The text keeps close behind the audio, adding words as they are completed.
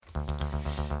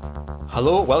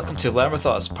Hello, welcome to Learn With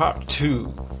Us, Part 2,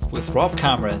 with Rob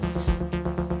Cameron.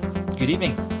 Good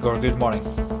evening, or good morning.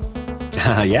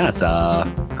 Yeah, it's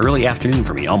early afternoon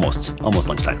for me, almost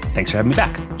lunchtime. Thanks for having me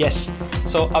back. Yes,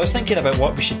 so I was thinking about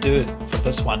what we should do for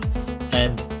this one,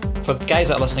 and for the guys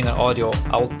that are listening on audio,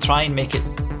 I'll try and make it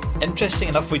interesting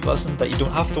enough for you to listen that you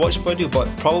don't have to watch the video,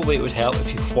 but probably it would help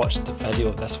if you've watched the video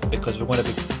of this one, because we're going to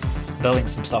be building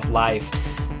some stuff live.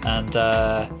 And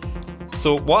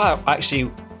so what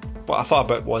I thought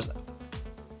about was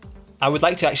I would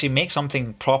like to actually make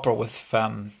something proper with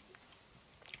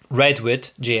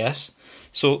Redwood.js.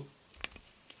 So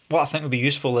what I think would be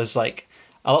useful is like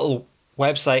a little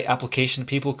website application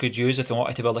people could use if they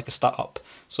wanted to build like a startup.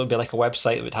 So it'd be like a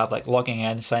website that would have like logging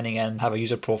in, signing in, have a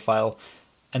user profile,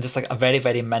 and just like a very,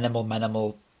 very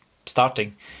minimal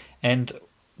starting. And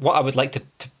what I would like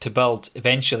to build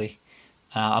eventually,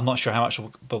 I'm not sure how much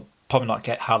we'll probably not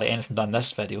get hardly anything done in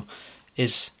this video,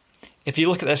 is if you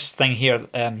look at this thing here,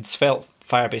 Svelte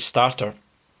Firebase Starter,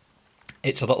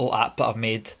 it's a little app that I've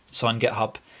made. It's on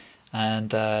GitHub,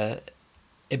 and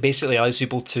it basically allows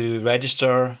people to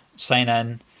register, sign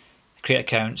in, create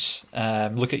accounts,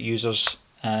 look at users,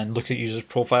 and look at users'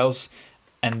 profiles,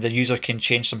 and the user can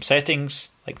change some settings,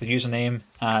 like the username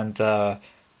and the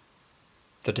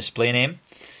display name.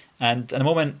 And in the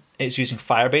moment, it's using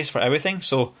Firebase for everything.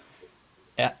 So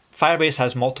Firebase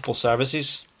has multiple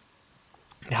services.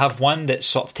 They have one that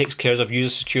sort of takes care of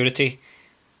user security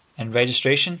and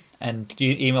registration and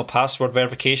email password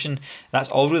verification. That's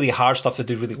all really hard stuff to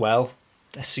do really well.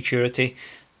 The security.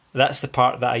 That's the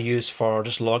part that I use for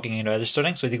just logging and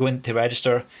registering. So you go in to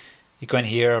register, you go in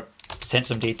here, send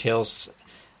some details,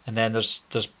 and then there's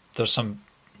some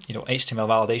HTML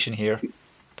validation here.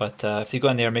 But if you go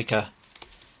in there, you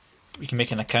can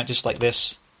make an account just like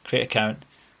this, create account,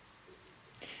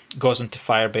 goes into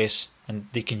Firebase, and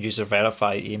they can use their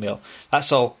verified email.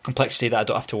 That's all complexity that I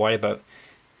don't have to worry about.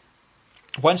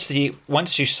 Once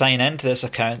you sign into this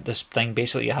account, this thing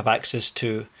basically you have access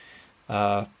to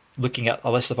looking at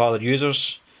a list of other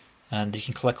users, and you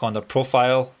can click on their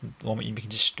profile. The moment you can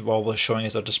just all we're showing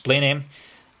is their display name.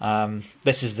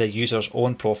 This is the user's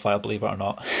own profile, believe it or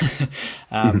not.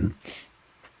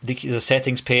 There's a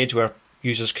settings page where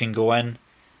users can go in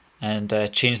and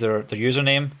change their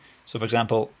username. So, for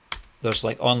example, there's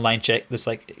like online check. There's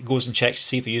like it goes and checks to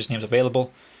see if a username is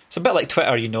available. It's a bit like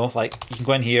Twitter, like you can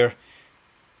go in here,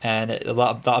 and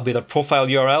that'll be their profile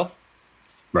URL,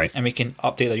 right? And we can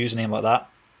update their username like that.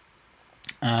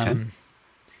 Okay.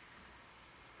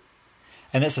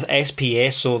 And it's an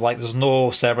SPS, so like there's no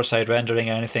server-side rendering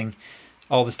or anything.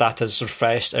 All this data is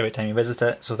refreshed every time you visit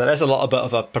it. So there is a little bit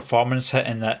of a performance hit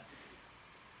in that.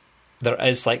 There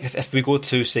is like if we go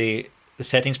to say the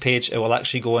settings page, it will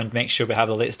actually go and make sure we have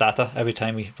the latest data every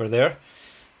time we're there.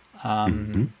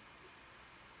 And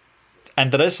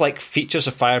there is like features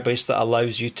of Firebase that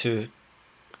allows you to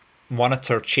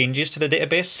monitor changes to the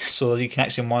database, so you can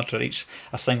actually monitor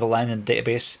a single line in the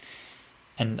database,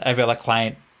 and every other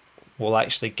client will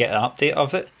actually get an update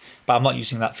of it. But I'm not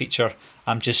using that feature.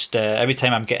 I'm just every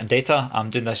time I'm getting data,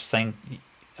 I'm doing this thing.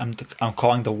 I'm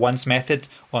calling the once method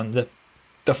on the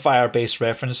Firebase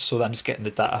reference, so that I'm just getting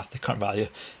the data, the current value.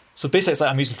 So basically, it's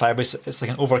like I'm using Firebase. It's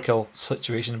like an overkill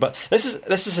situation, but this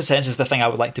is essentially the thing I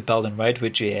would like to build in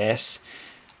Redwood.js,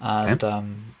 and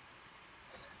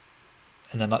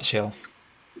in a nutshell.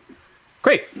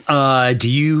 Great. Do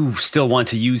you still want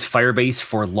to use Firebase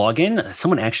for login?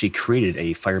 Someone actually created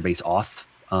a Firebase auth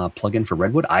plugin for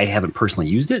Redwood. I haven't personally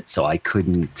used it, so I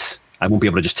won't be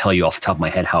able to just tell you off the top of my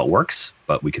head how it works,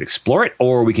 but we could explore it,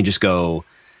 or we can just go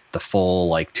the full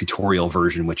like tutorial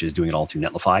version, which is doing it all through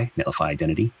Netlify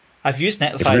Identity. I've used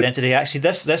Netlify Identity. Actually,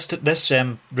 this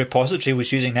repository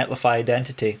was using Netlify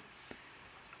Identity.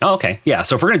 Oh, okay. Yeah.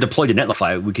 So if we're going to deploy to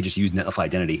Netlify, we could just use Netlify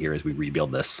Identity here as we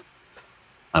rebuild this.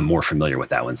 I'm more familiar with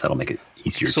that one, so that'll make it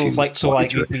easier.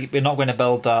 We're not going to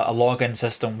build a login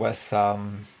system with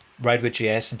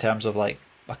Redwood.js in terms of like,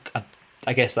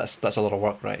 I guess that's a lot of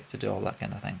work, right, to do all that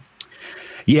kind of thing.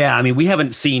 Yeah, I mean, we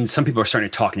haven't seen. Some people are starting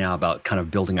to talk now about kind of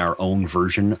building our own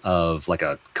version of like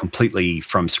a completely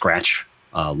from scratch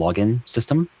login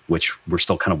system, which we're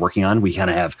still kind of working on. We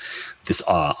kind of have this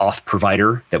auth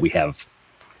provider that we have.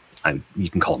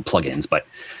 You can call them plugins, but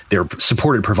they're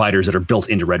supported providers that are built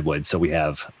into Redwood. So we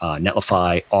have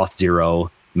Netlify,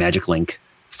 Auth0, Magic Link,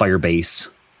 Firebase.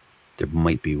 There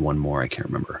might be one more, I can't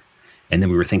remember. And then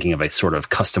we were thinking of a sort of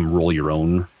custom roll your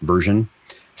own version.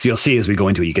 So you'll see as we go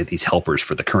into it, you get these helpers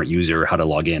for the current user, how to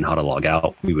log in, how to log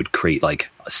out. We would create like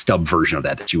a stub version of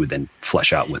that you would then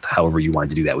flesh out with however you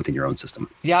wanted to do that within your own system.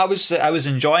 Yeah, I was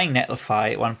enjoying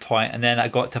Netlify at one point, and then I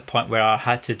got to a point where I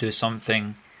had to do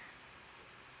something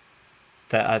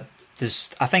that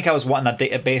I think I was wanting a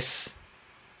database,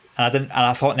 and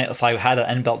I thought Netlify had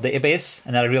an inbuilt database,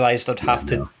 and then I realized I'd have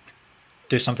to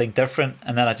do something different,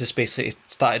 and then I just basically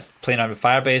started playing around with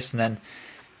Firebase, and then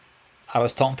I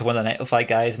was talking to one of the Netlify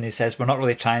guys, and he says, we're not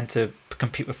really trying to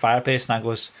compete with Firebase, and I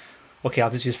goes, okay,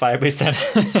 I'll just use Firebase then.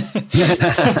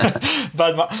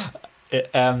 But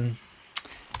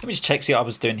let me just check, see what I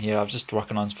was doing here. I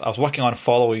was working on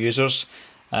follow users.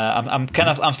 I'm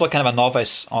still kind of a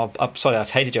novice. I'm sorry, I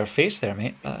hided your face there,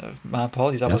 mate. My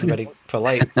apologies, I wasn't very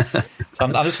polite. So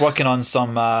I'm just working on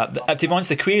some. To be honest,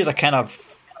 the queries are kind of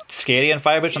scary in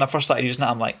Firebase. When I first started using it,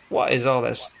 I'm like, what is all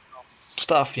this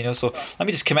stuff? So let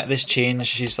me just commit this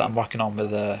change that I'm working on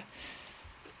with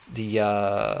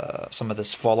some of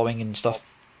this following and stuff.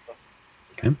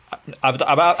 Okay.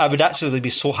 I would actually be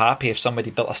so happy if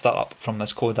somebody built a startup from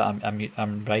this code that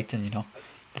I'm writing.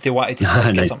 If they wanted to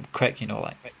start get something quick,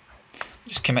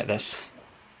 just commit this.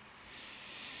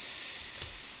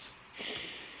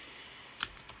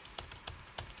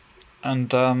 And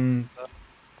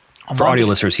for audio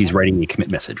listeners, he's writing a commit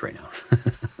message right now.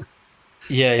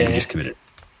 Yeah. He just committed.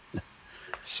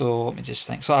 So let me just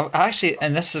think. So I actually,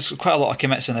 and this is quite a lot of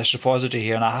commits in this repository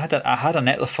here, and I had a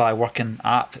Netlify working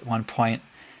app at one point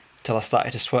till I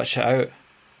started to switch it out.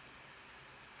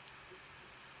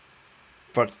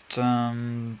 But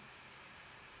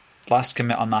last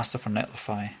commit on master for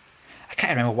Netlify, I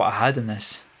can't remember what I had in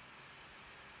this.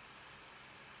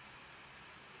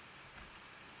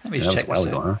 Let me just check this out.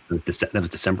 Ago, huh? That was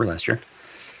December last year.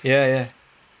 Yeah.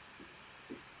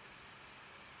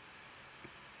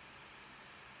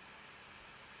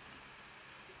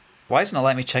 Why isn't it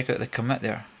letting me check out the commit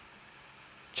there?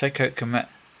 Check out commit.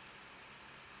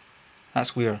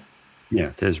 That's weird. Yeah,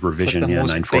 it says revision. It's like the most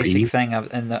 940. basic thing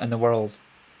in the world.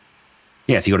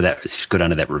 Yeah, if you go down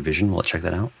to that revision, we'll check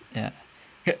that out. Yeah.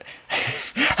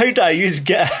 How do I use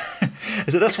Git?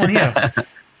 Is it this one here?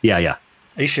 Yeah.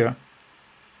 Are you sure?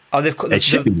 Oh, It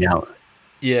should be now.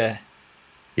 Yeah.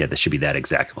 Yeah, this should be that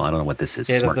exact one. I don't know what this is.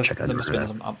 Yeah, Smart check. There must have been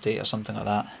some update or something like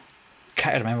that.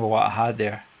 Can't remember what I had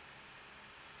there.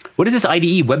 What is this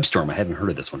IDE WebStorm? I haven't heard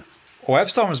of this one.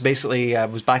 WebStorm was basically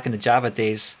was back in the Java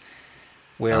days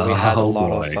where we had a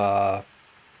lot of.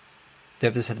 They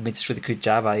just had made this really good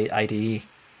Java IDE.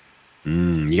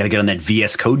 You got to get on that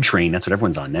VS Code train. That's what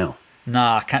everyone's on now.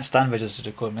 Nah, I can't stand Visual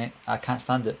Studio Code, mate. I can't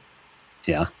stand it.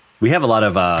 Yeah, we have a lot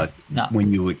of.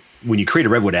 When you create a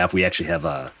Redwood app, we actually have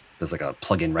there's like a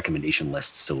plugin recommendation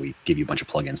list. So we give you a bunch of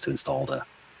plugins to install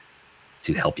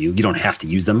to help you. You don't have to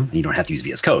use them. And you don't have to use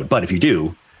VS Code, but if you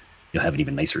do, you'll have an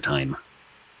even nicer time.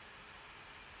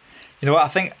 You know what? I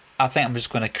think I'm just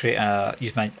going to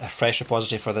use a fresh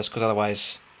repository for this, because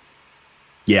otherwise.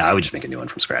 Yeah, I would just make a new one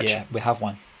from scratch. Yeah, we have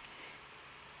one.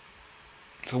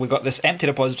 So we've got this empty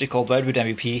repository called Redwood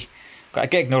MVP. Got a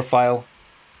gitignore file,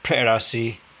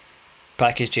 printer.rc,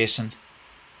 package.json,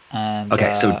 and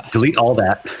okay. So delete all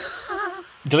that.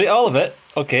 Delete all of it.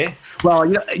 Okay. Well,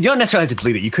 you don't necessarily have to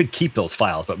delete it. You could keep those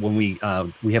files, but when we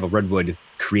have a Redwood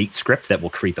create script that will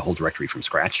create the whole directory from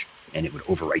scratch, and it would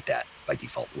overwrite that by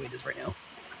default the way it is right now.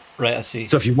 Right, I see.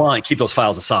 So if you want, keep those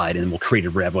files aside, and then we'll create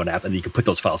a Redwood app, and then you can put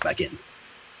those files back in.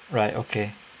 Right.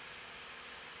 Okay.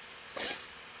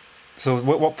 So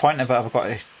what point have I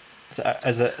got?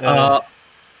 Is it?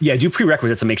 Yeah, do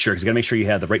prerequisites to make sure, because you got to make sure you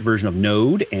have the right version of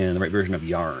Node and the right version of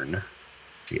Yarn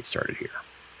to get started here.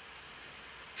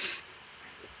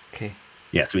 Okay.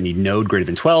 Yeah, so we need Node greater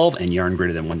than 12 and Yarn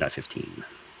greater than 1.15.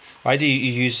 Why do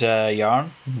you use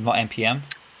Yarn, not NPM?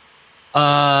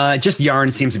 Just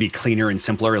Yarn seems to be cleaner and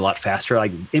simpler, a lot faster.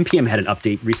 Like NPM had an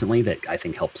update recently that I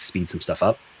think helps speed some stuff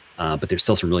up, but there's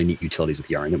still some really neat utilities with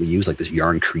Yarn that we use, like this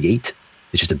Yarn create.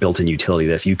 It's just a built-in utility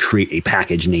that if you create a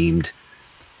package named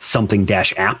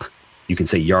something-app, you can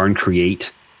say Yarn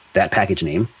create that package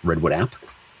name, Redwood app.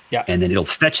 Yeah. And then it'll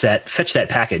fetch that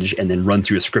package and then run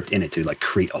through a script in it to like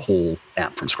create a whole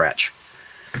app from scratch.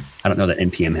 I don't know that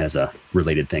NPM has a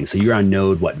related thing. So you're on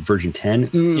Node, what, version 10?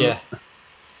 Yeah.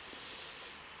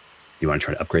 You want to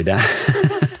try to upgrade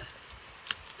that?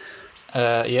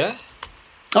 Yeah.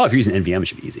 Oh, if you're using NVM, it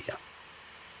should be easy, yeah.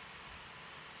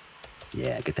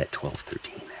 Yeah, get that 12.13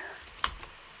 there.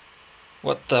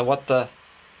 What the?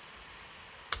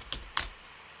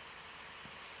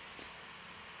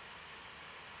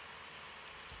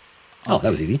 Oh, that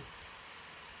was easy.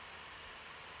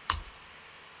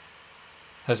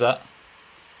 How's that?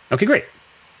 Okay, great.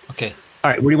 Okay.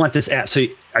 All right, where do you want this app? So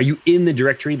are you in the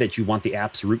directory that you want the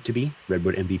app's root to be,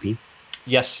 Redwood MVP?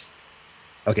 Yes.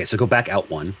 Okay, so go back out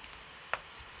one.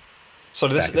 So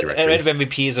Redwood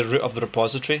MVP is the root of the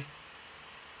repository?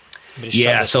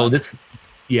 Yeah, so this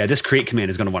create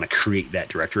command is going to want to create that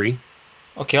directory.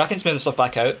 Okay, I can smooth the stuff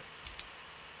back out.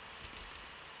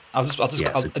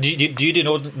 Do you do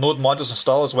node modules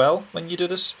install as well when you do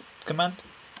this command?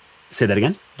 Say that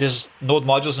again? Does node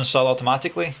modules install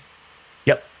automatically?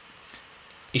 Yep.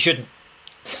 You shouldn't.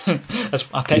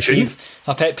 That's my pet peeve.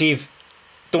 My pet peeve.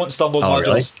 Don't install node modules.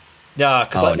 Really? Yeah,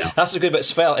 because that's the good about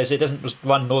Svelte is it doesn't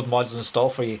run node modules install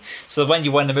for you. So when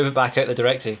you want to move it back out of the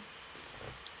directory.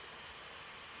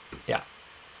 Yeah.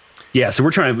 Yeah, so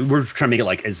we're trying to make it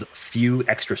like as few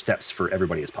extra steps for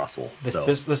everybody as possible. This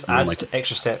adds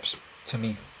extra steps to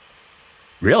me.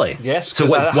 Really? Yes.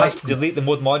 So I have to delete the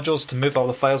mode modules to move all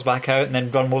the files back out and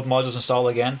then run mode modules install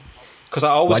again. Because I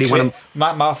always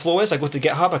my flow is I go to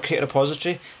GitHub, I create a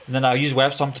repository, and then I use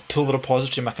WebStorm to pull the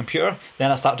repository in my computer.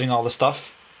 Then I start doing all the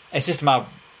stuff. It's just I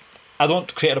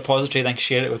don't create a repository then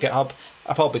share it with GitHub.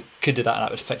 I probably could do that and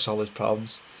that would fix all those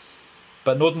problems.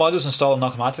 But node modules installing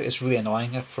automatically is really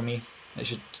annoying for me. It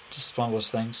should just one of those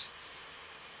things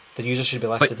the user should be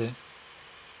left to do.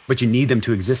 But you need them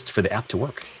to exist for the app to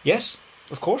work. Yes,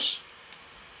 of course.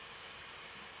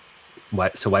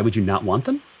 Why? So why would you not want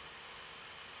them?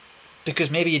 Because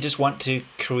maybe you just want to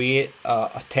create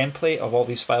a template of all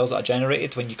these files that are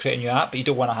generated when you create a new app, but you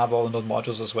don't want to have all the node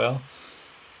modules as well.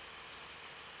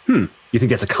 You think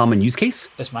that's a common use case?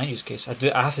 It's my use case. I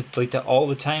have to delete it all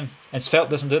the time. And Svelte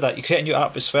doesn't do that. You create a new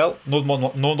app with Svelte, no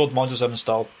node modules are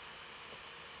installed.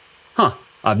 Huh.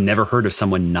 I've never heard of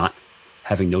someone not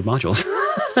having node modules.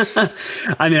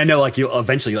 I mean, I know like you'll end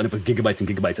up with gigabytes and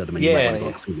gigabytes of them. And you might want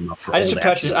to go clean them up for I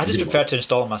just prefer to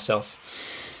install them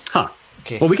myself. Huh.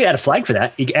 Okay. Well, we could add a flag for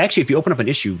that. Actually, if you open up an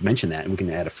issue, mention that, and we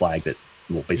can add a flag that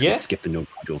will basically skip the node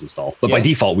modules install. But by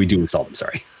default, we do install them.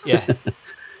 Sorry. Yeah.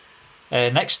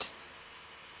 Next.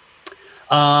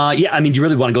 I mean, do you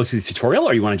really want to go through the tutorial,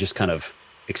 or you want to just kind of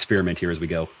experiment here as we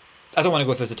go? I don't want to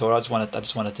go through the tutorial. I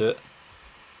just want to do it.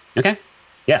 Okay.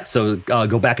 Yeah. So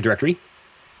go back a directory.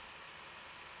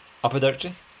 Up a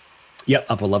directory. Yep,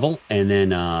 up a level, and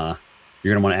then you're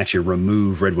going to want to actually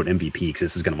remove Redwood MVP because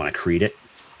this is going to want to create it.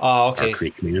 Oh, okay. Or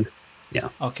create command. Yeah.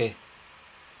 Okay.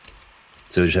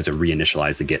 So you just have to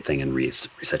reinitialize the Git thing and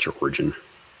reset your origin.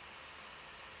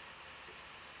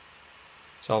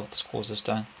 So I'll just close this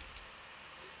down.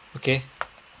 Okay.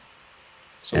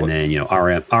 So and then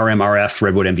RF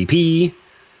Redwood MVP.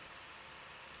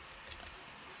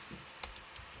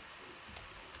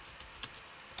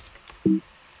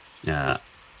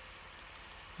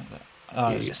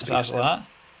 Just like that.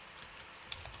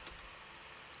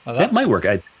 That might work.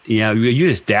 You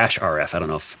use dash RF. I don't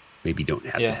know if maybe you don't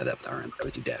have to have that with RM. I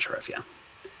would do dash RF. Yeah.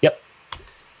 Yep.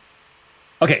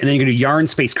 Okay, and then you're going to yarn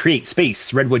space create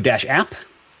space Redwood dash app.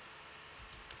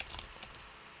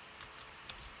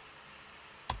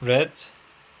 Redwood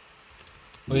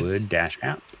dash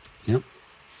app. Yep.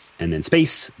 And then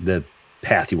space the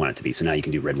path you want it to be. So now you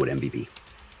can do Redwood MVP.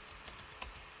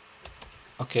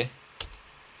 Okay.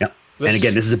 Yep. And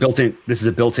again, this is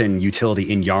a built-in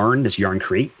utility in Yarn. This Yarn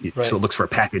create. Right. So it looks for a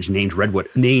package named Redwood.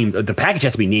 The package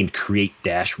has to be named create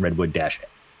dash Redwood dash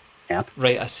app.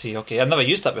 Right. I see. Okay. I've never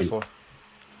used that before.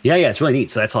 Yeah. It's really neat.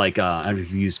 So that's like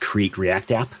I've used create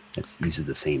React app. It uses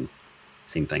the same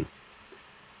thing.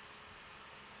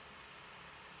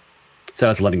 So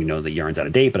it's letting you know that Yarn's out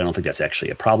of date, but I don't think that's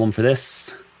actually a problem for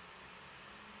this.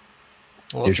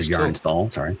 Well, here's your Yarn install.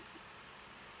 Sorry.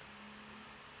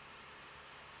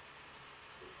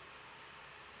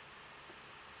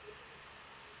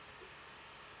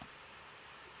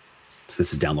 So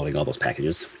this is downloading all those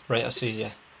packages. Right, I see,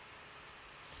 yeah.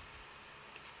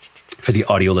 For the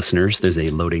audio listeners, there's a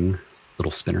loading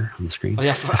little spinner on the screen. Oh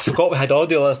yeah, I forgot we had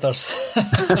audio listeners.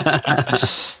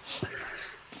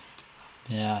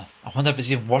 Yeah, I wonder if it's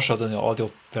even worse than the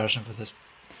audio version for this.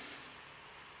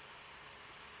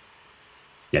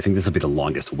 Yeah, I think this will be the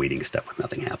longest waiting step with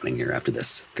nothing happening here. After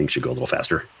this, things should go a little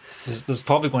faster. There's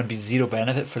probably going to be zero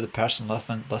benefit for the person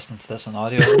listening to this on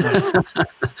audio.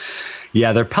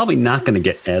 Yeah, they're probably not going to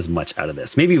get as much out of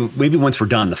this. Maybe once we're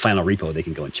done, the final repo, they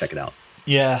can go and check it out.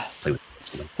 Yeah,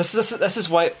 this is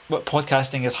why what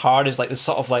podcasting is hard. Is like this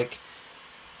sort of like,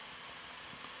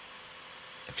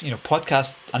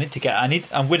 podcast.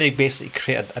 I'm going to basically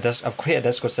create I've created a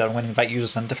Discord server. I'm going to invite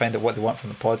users in to find out what they want from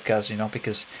the podcast.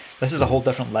 Because this is a whole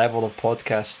different level of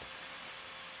podcast.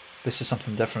 This is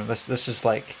something different. This is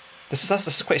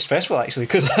quite stressful actually,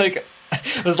 because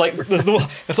there's no,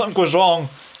 if something goes wrong,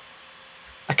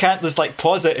 I can't just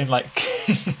pause it and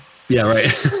yeah,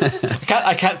 right.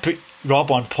 I can't put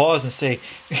Rob on pause and say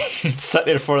sit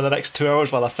there for the next 2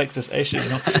 hours while I fix this issue.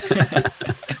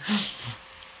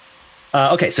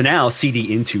 Okay, so now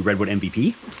CD into Redwood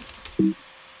MVP.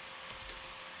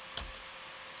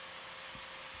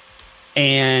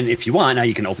 And if you want, now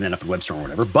you can open that up in WebStorm or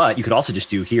whatever. But you could also just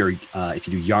do here, if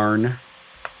you do yarn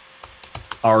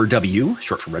RW,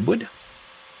 short for Redwood,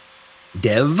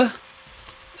 dev,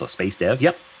 so space dev,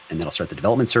 yep. And that'll start the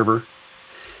development server.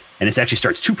 And this actually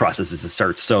starts two processes. It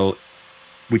starts, so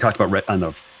we talked about on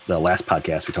the last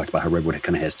podcast, we talked about how Redwood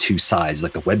kind of has two sides,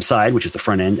 like the web side, which is the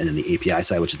front end, and then the API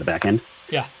side, which is the back end.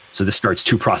 Yeah. So this starts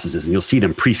two processes, and you'll see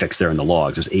them prefixed there in the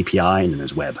logs. There's API and then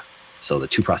there's web. So the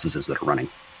two processes that are running.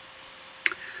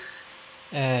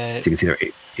 So you can see there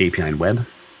API and web.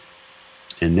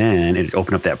 And then it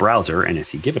open up that browser, and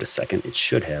if you give it a second, it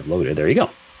should have loaded. There you go.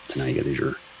 So now you get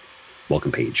your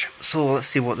welcome page. So let's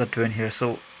see what they're doing here.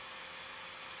 So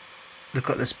they've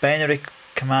got this binary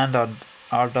command on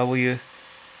RW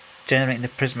generating the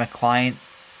Prisma client.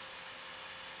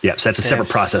 Yeah, so that's a separate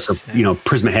process. So,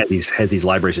 Prisma has these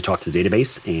libraries to talk to the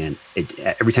database, and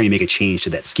every time you make a change to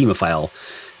that schema file,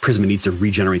 Prisma needs to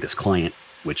regenerate this client,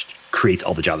 which creates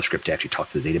all the JavaScript to actually talk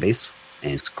to the database.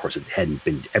 And of course, it hadn't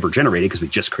been ever generated because we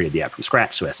just created the app from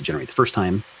scratch, so it has to generate the first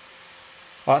time.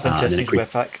 Oh, that's interesting.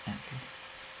 Webpack. Okay.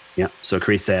 Yeah, so it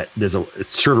creates that. There's a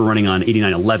server running on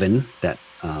 8911 that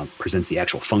presents the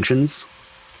actual functions.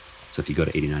 So if you go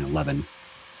to 8911,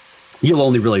 you'll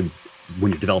only really,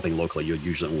 when you're developing locally, you'll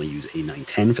usually only use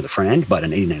 8910 for the front end. But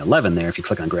in 8911 there, if you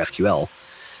click on GraphQL,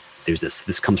 there's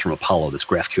this comes from Apollo, this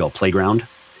GraphQL playground.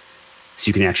 So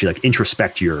you can actually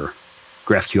introspect your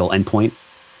GraphQL endpoint.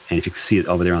 And if you can see it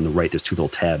over there on the right, there's two little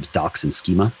tabs, docs and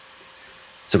schema.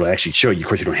 So it'll actually show you, of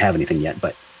course you don't have anything yet,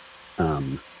 but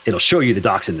it'll show you the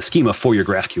docs and the schema for your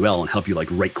GraphQL and help you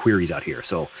write queries out here.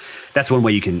 So that's one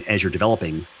way you can, as you're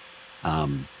developing,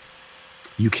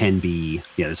 you can be,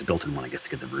 there's a built-in one, I guess, to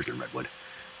get the version of Redwood.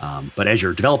 But as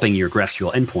you're developing your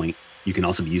GraphQL endpoint, you can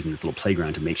also be using this little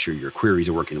playground to make sure your queries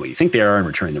are working the way you think they are and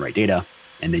returning the right data.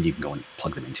 And then you can go and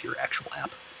plug them into your actual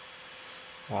app.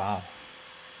 Wow.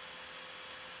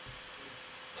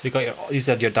 So you got these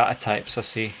are your data types, I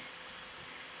see.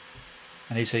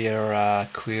 And these are your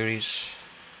queries.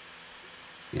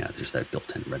 Yeah, there's that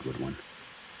built-in Redwood one.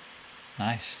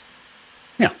 Nice.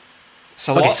 Yeah.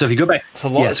 So so if you go back, it's a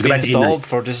lot that's been installed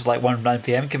for just one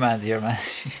npm command here, man.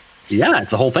 Yeah,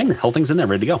 it's the whole thing. The whole thing's in there,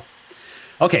 ready to go.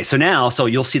 Okay, so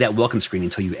you'll see that welcome screen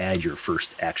until you add your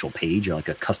first actual page or a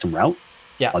custom route.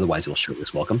 Yeah. Otherwise, it'll show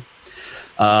this welcome.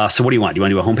 So what do you want? Do you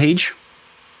want to do a home page?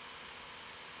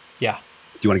 Yeah.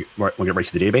 Do you want to get right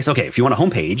to the database? Okay, if you want a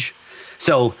home page,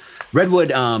 so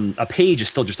Redwood, a page is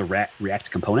still just a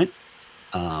React component,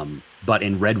 but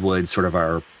in Redwood, sort of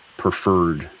our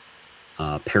preferred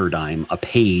paradigm, a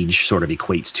page sort of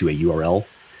equates to a URL.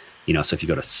 So if you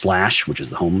go to / which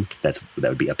is the home, that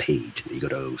would be a page. And you go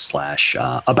to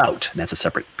 / about, and that's a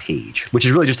separate page, which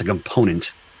is really just a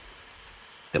component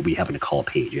that we happen to call a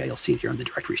page. Yeah, you'll see it here on the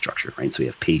directory structure, right? So we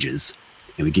have pages.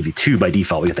 And we give you two by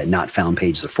default. We got that not found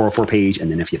page, the 404 page, and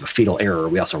then if you have a fatal error,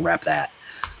 we also wrap that.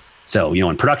 So,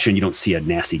 in production, you don't see a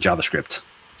nasty JavaScript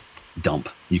dump.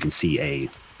 You can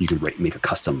make a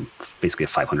custom, basically a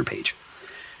 500 page.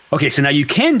 Okay, so now you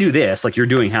can do this like you're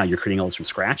doing how you're creating all this from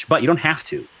scratch, but you don't have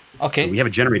to. Okay. So we have a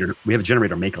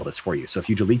generator make all this for you. So if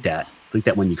you delete that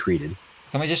one you created.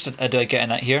 Can we just do I get in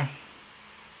that here?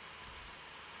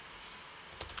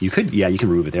 You could, you can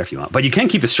remove it there if you want, but you can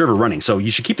keep the server running. So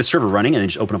you should keep the server running and then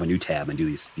just open up a new tab and do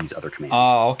these other commands.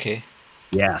 Oh, okay.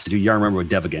 Yeah, so do yarn remember with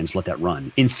dev again, just let that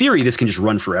run. In theory, this can just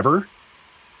run forever.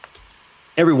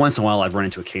 Every once in a while, I've run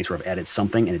into a case where I've added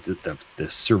something and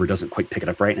the server doesn't quite pick it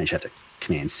up right, and I just have to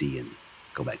Command C and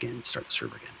go back in and start the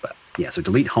server again. But yeah, so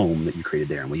delete home that you created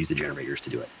there, and we'll use the generators to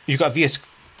do it. You've got VS.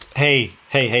 Hey!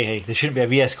 There shouldn't be a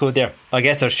VS Code there. I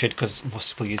guess there should because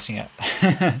most people are using it.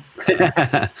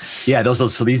 Yeah,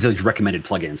 so these are recommended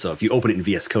plugins. So if you open it in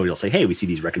VS Code, you'll say, hey, we see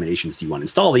these recommendations. Do you want to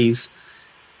install these?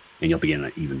 And you'll be in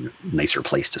an even nicer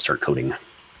place to start coding.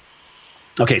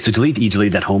 Okay, so you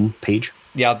delete that home page?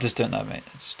 Yeah, I'll just do it now, mate.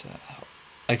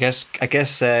 I guess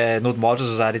node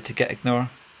modules is added to get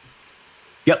ignore.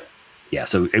 Yep. Yeah,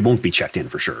 so it won't be checked in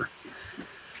for sure.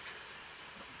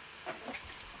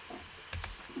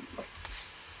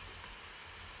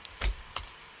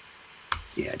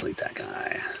 Yeah, delete that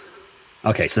guy.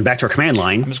 Okay, so then back to our command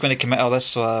line. I'm just going to commit all this,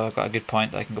 so I've got a good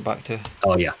point that I can go back to.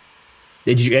 Oh, yeah.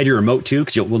 Did you add your remote too?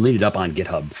 Because we'll lead it up on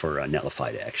GitHub for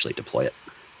Netlify to actually deploy it.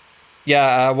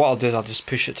 Yeah, what I'll do is I'll just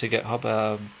push it to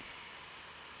GitHub.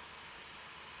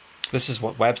 This is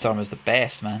what WebStorm is the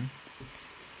best, man.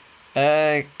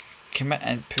 Commit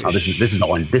and push. Oh, this is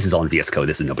all in VS Code.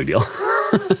 This is no big deal.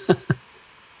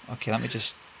 Okay, let me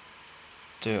just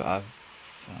do. I've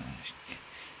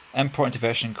import into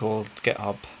version called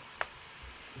GitHub,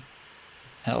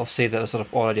 and it'll say that it sort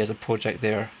of already has a project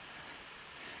there.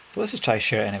 But let's just try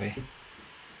share it anyway.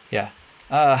 Yeah.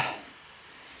 I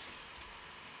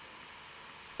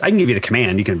can give you the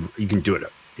command. You can do it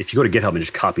if you go to GitHub and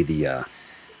just copy the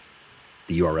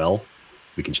URL.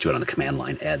 We can just do it on the command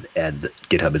line. Add the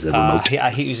GitHub as a remote.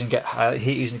 I hate using Git. I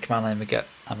hate using the command line with Git.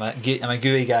 I'm a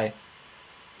GUI guy.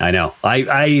 I know.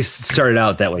 I started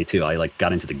out that way too. I like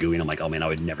got into the GUI and I'm like, oh man, I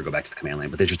would never go back to the command line.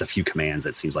 But there's just a few commands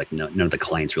that seems like none of the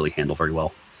clients really handle very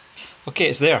well. Okay,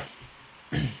 it's there.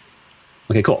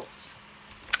 Okay, cool.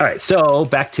 All right, so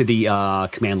back to the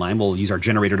command line. We'll use our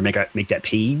generator to make that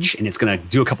page, and it's going to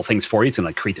do a couple things for you. It's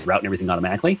going to create the route and everything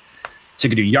automatically. So you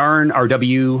can do yarn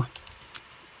rw,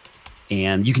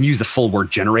 and you can use the full word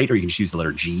generate, or you can just use the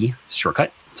letter G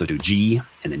shortcut. So do G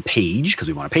and then page, because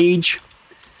we want a page.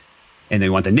 And then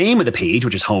we want the name of the page,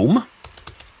 which is home.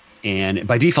 And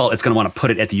by default, it's going to want to put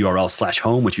it at the URL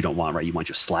 /home, which you don't want, right? You want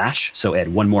just slash. So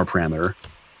add one more parameter.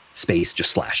 Space,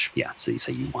 just slash. Yeah, so you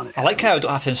say you want it. I like how I don't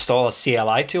have to install a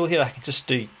CLI tool here. I can just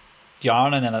do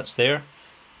yarn and then it's there.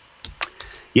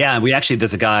 Yeah,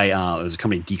 there's a guy, there's a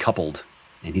company Decoupled,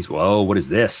 and he's, whoa, what is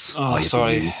this? Oh,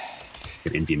 sorry.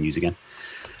 Get NVM use again.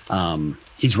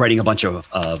 He's writing a bunch of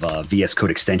VS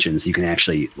Code extensions. You can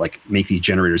actually like make these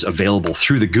generators available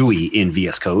through the GUI in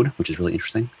VS Code, which is really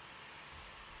interesting.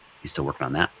 He's still working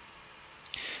on that.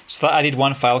 So that added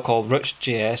one file called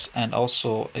Redwood.js, and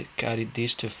also it added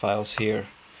these two files here.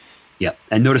 Yeah,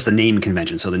 and notice the name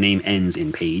convention. So the name ends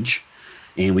in page,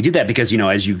 and we did that because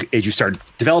as you start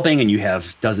developing and you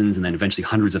have dozens and then eventually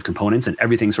hundreds of components, and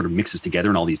everything sort of mixes together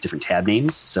in all these different tab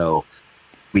names. So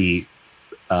we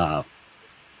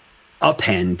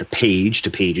append the page to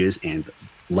pages and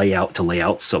layout to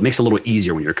layouts. So it makes it a little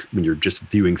easier when you're just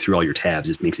viewing through all your tabs.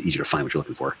 It makes it easier to find what you're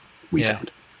looking for. We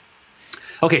found.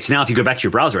 Okay, so now if you go back to your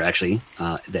browser, actually,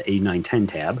 the A910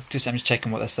 tab. I'm just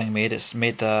checking what this thing made. It's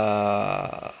made,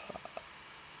 this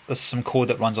is some code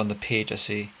that runs on the page, I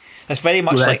see. It's very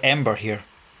much like Ember here.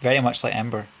 Very much like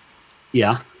Ember.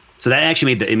 Yeah. So that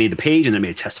actually made the page, and then made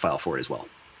a test file for it as well.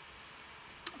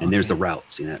 And there's the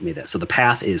routes. That made that. So the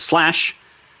path is slash.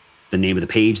 The name of the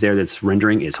page there that's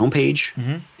rendering is homepage,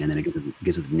 and then it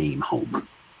gives it the name home.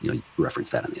 You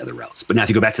reference that on the other routes. But now if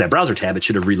you go back to that browser tab, it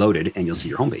should have reloaded, and you'll see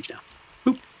your homepage now.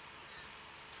 Boop.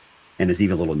 And there's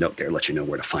even a little note there that lets you know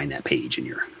where to find that page in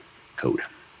your code.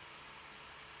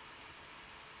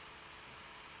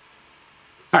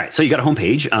 All right, so you got a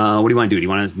homepage. What do you want to do? Do you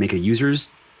want to make a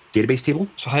users database table?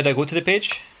 So how do I go to the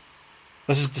page?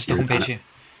 This is just the homepage here.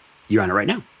 You're on it right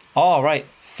now. Oh, right.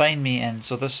 Find me in.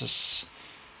 So this is...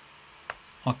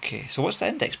 Okay, so what's the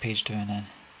index page doing then?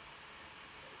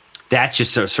 That's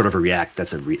just sort of a React.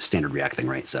 That's a standard React thing,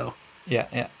 right? So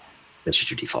yeah. That's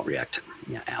just your default React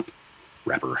app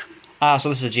wrapper. So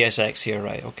this is a JSX here,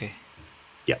 right? Okay.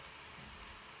 Yep.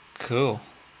 Cool.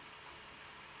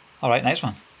 All right, nice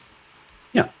one.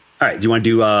 Yeah. All right. Do you want to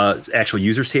do actual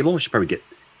users table? We should probably get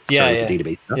started with the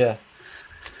database stuff. Yeah.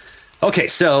 Okay.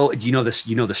 So do you know this?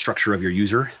 You know the structure of your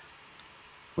user?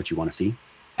 What you want to see?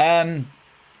 I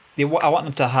want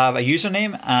them to have a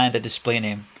username and a display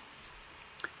name.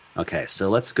 Okay, so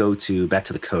let's go back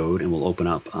to the code, and we'll open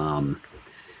up.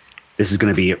 This is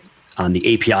going to be on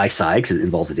the API side because it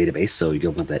involves a database. So you go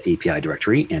open up that API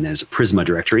directory, and there's a Prisma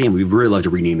directory, and we'd really love to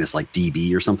rename this like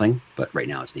DB or something, but right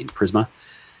now it's named Prisma.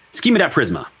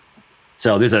 Schema.prisma.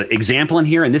 So there's an example in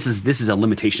here, and this is a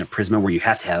limitation of Prisma where you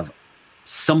have to have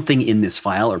something in this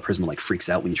file, or Prisma like freaks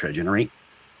out when you try to generate.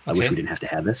 I wish we didn't have to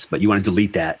have this, but you want to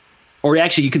delete that. Or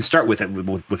actually, you can start with it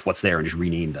with what's there and just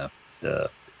rename the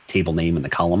table name and the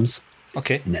columns.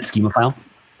 Okay. In that schema file.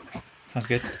 Sounds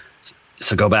good.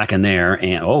 So go back in there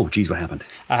and what happened?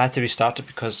 I had to restart it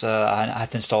because I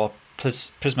had to install a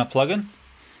Prisma plugin.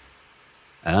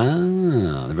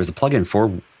 There was a plugin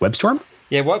for WebStorm?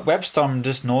 Yeah, WebStorm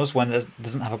just knows when it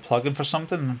doesn't have a plugin for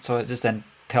something, so it just then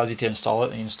tells you to install it,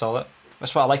 and you install it.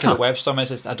 That's what I like about WebStorm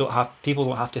is people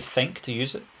don't have to think to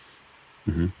use it.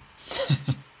 Mm-hmm.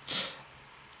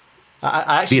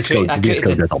 I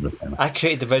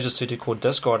created the Visual Studio Code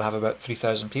Discord. I have about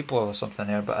 3,000 people or something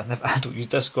there, but I don't use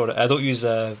Discord. I don't use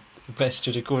Visual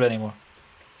Studio Code anymore.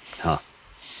 Huh.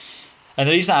 And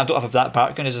the reason I don't have that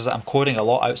background is that I'm coding a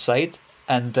lot outside,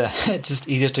 and it's just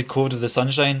easier to code with the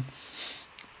sunshine.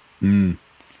 Okay,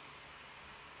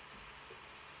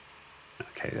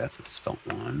 that's the svelte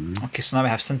one. Okay, so now we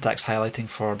have syntax highlighting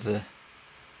for the...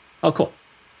 Oh, cool.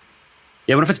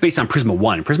 Yeah, what if it's based on Prisma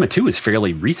 1? Prisma 2 is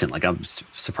fairly recent. Like, I'm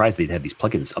surprised they'd have these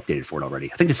plugins updated for it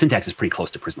already. I think the syntax is pretty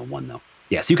close to Prisma 1, though.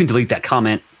 Yeah, so you can delete that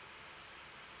comment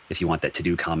if you want that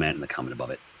to-do comment and the comment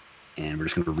above it. And we're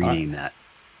just going to rename that.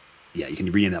 Yeah, you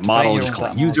can rename that model, just call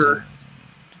it user.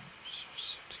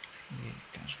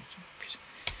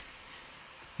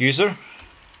 User?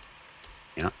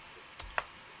 Yeah.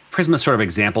 Prisma sort of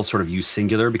examples sort of use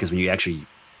singular because when you actually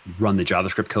run the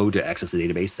JavaScript code to access the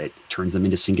database, that turns them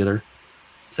into singular.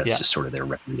 So that's just sort of their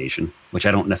recommendation, which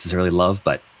I don't necessarily love,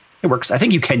 but it works. I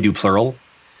think you can do plural.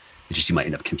 It's just you might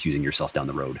end up confusing yourself down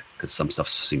the road because some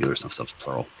stuff's singular, some stuff's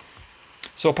plural.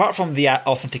 So apart from the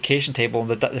authentication table,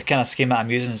 the kind of schema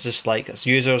I'm using is just like it's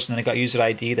users, and then I got user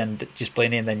ID, then display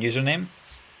name, then username.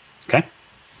 Okay.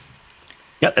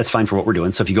 Yeah, that's fine for what we're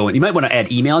doing. So if you go in, you might want to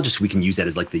add email, just so we can use that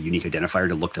as like the unique identifier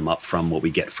to look them up from what we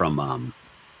get from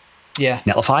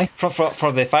Netlify.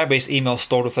 For the Firebase email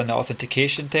stored within the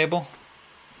authentication table.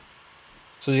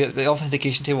 So the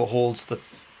authentication table holds the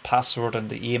password and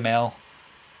the email,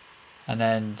 and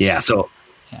then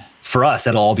for us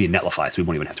that'll all be in Netlify, so we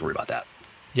won't even have to worry about that.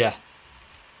 Yeah.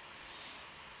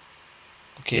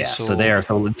 Okay. Yeah.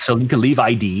 So you can leave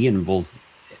ID, and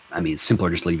it's simpler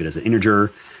just to leave it as an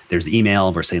integer. There's the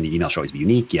email. We're saying the email should always be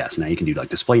unique. Yeah. So now you can do like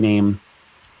display name,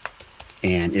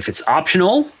 and if it's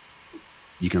optional,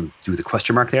 you can do the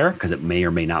question mark there because it may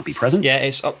or may not be present. Yeah.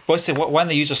 It's basically when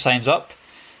the user signs up,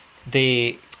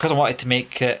 because I wanted to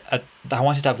make I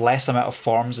wanted to have less amount of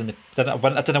forms, and I didn't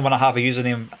want to have a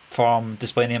username form,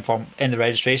 display name form in the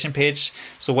registration page.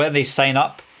 So when they sign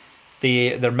up,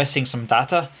 they're missing some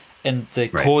data, and the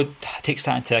code takes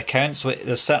that into account. So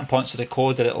there's certain points of the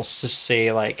code that it'll just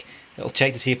say like it'll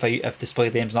check to see if display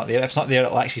name's not there. If it's not there,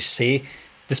 it'll actually say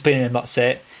display name not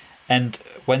set. And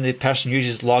when the person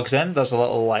logs in, there's a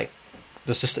little it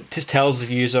just tells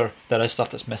the user there is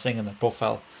stuff that's missing in the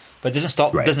profile. But it doesn't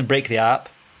stop. It doesn't break the app.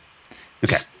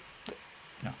 Okay.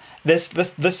 This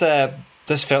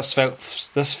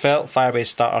Firebase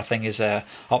starter thing is up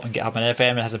on GitHub, and if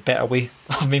anyone has a better way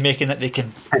of me making it, they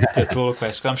can do a pull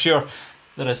request. I'm sure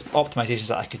there is optimizations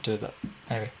that I could do, but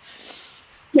anyway.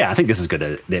 Yeah, I think this is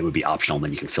good. That would be optional, and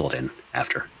then you can fill it in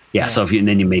after. Yeah. So and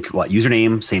then you make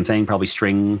username, same thing, probably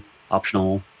string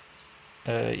optional.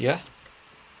 Yeah.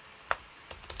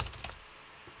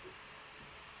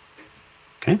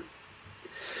 Okay.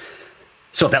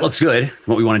 So if that looks good,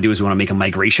 what we want to do is we want to make a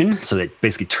migration so that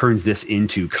basically turns this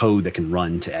into code that can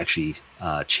run to actually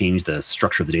change the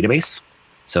structure of the database.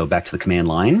 So back to the command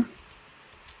line.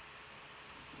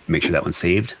 Make sure that one's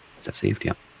saved. Is that saved?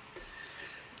 Yeah.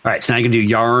 All right. So now you can do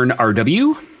yarn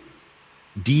rw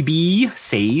db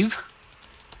save.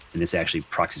 And this actually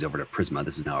proxies over to Prisma.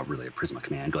 This is now really a Prisma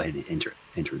command. Go ahead and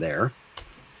enter there.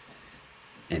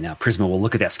 And now Prisma will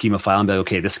look at that schema file and be like,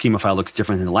 okay, this schema file looks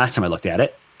different than the last time I looked at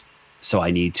it. So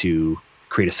I need to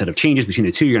create a set of changes between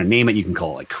the two. You're going to name it. You can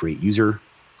call it like create user.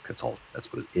 That's what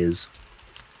it is.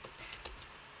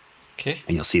 Okay.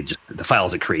 And you'll see just the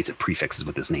files it creates, it prefixes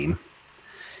with this name.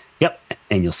 Yep.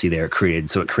 And you'll see there it created.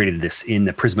 So it created this in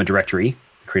the Prisma directory,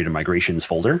 created a migrations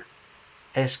folder.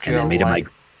 SQLite. And then made a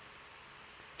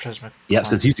Prisma. Yep.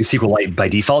 So it's using SQLite by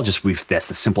default. That's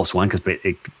the simplest one because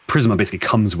Prisma basically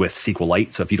comes with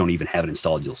SQLite. So if you don't even have it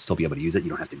installed, you'll still be able to use it. You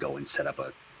don't have to go and set up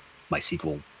a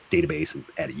MySQL database and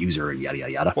add a user and yada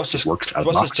yada yada. What's this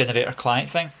generator client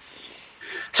thing?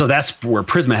 So that's where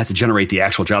Prisma has to generate the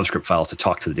actual JavaScript files to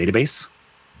talk to the database.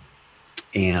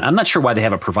 And I'm not sure why they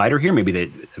have a provider here.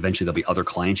 Maybe eventually there'll be other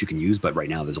clients you can use, but right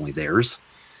now there's only theirs.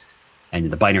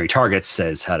 And the binary target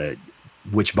says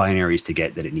which binaries to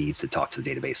get that it needs to talk to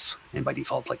the database. And by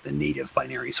default, it's like the native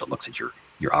binary, so it looks at your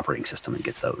operating system and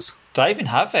gets those. Do I even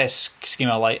have a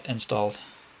SchemaLite installed?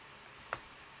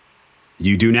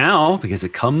 You do now, because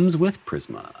it comes with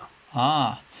Prisma.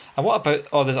 Ah. And what about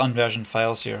all these unversioned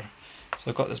files here? So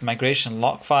I've got this migration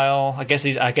lock file. I guess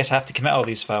I have to commit all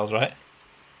these files, right?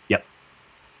 Yep.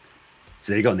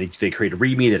 So there you go. And they create a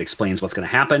README that explains what's going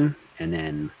to happen, and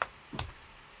then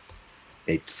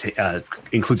it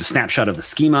includes a snapshot of the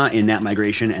schema in that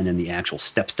migration, and then the actual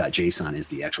steps.json is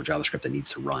the actual JavaScript that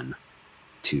needs to run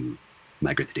to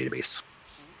migrate the database.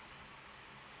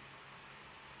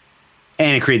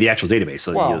 And it created the actual database.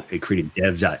 So it created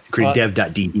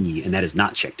dev.db, and that is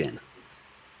not checked in.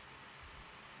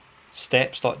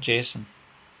 Steps.json.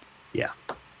 Yeah.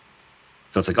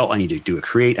 So it's like, I need to do a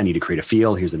create. I need to create a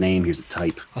field. Here's the name. Here's the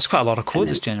type. That's quite a lot of code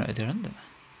that's generated there, isn't it?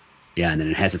 Yeah, and then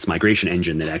it has its migration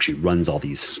engine that actually runs all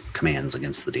these commands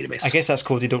against the database. I guess that's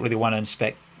code you don't really want to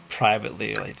inspect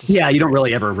privately. Yeah, you don't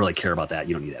really ever really care about that.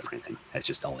 You don't need that for anything. That's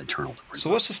just all internal. So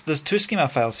what's this? There's two schema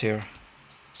files here.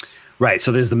 Right.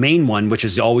 So there's the main one, which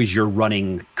is always your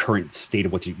running current state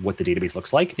of what the database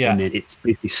looks like. Yeah. And then it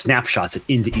basically snapshots it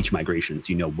into each migration, so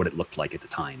you know what it looked like at the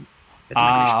time.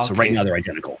 Okay. So right now they're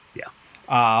identical. Yeah.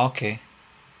 Okay.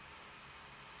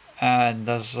 And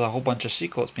there's a whole bunch of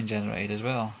SQL that's been generated as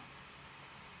well.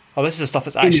 Oh, this is the stuff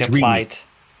that's actually applied.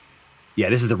 Yeah,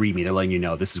 this is the README. They're letting you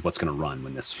know this is what's going to run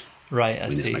when this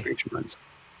migration runs.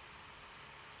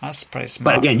 That's pretty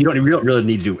smart. But again, you don't really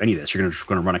need to do any of this. You're just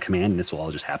going to run a command, and this will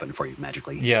all just happen for you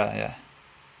magically. Yeah.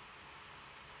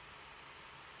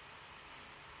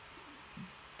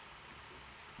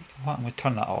 Why don't we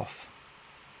turn that off?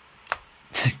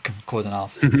 Code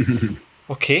analysis.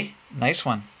 Okay, nice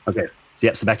one. Okay,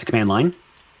 so back to command line.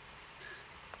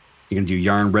 You're going to do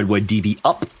yarn redwood db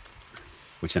up,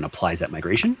 which then applies that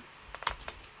migration.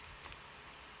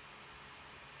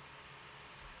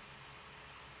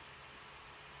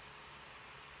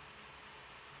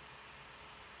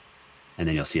 And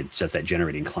then you'll see it does that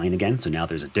generating client again. So now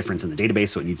there's a difference in the database,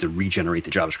 so it needs to regenerate the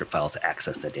JavaScript files to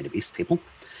access that database table.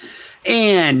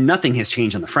 And nothing has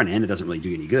changed on the front end. It doesn't really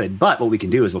do any good. But what we can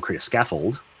do is we'll create a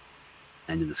scaffold.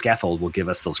 And in the scaffold will give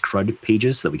us those CRUD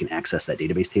pages so that we can access that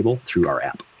database table through our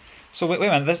app. So wait a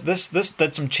minute, this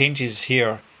did some changes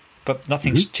here, but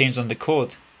nothing's changed on the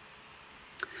code.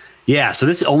 Yeah, so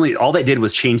this all that did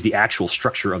was change the actual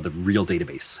structure of the real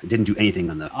database. It didn't do anything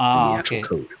on the actual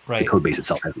code. Right. The code base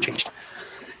itself hasn't changed.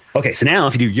 Okay, so now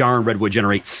if you do yarn redwood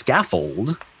generate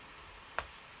scaffold,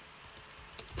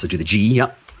 so do the G,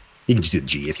 yep. You can just do the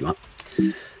G if you want.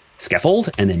 Scaffold,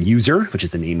 and then user, which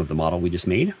is the name of the model we just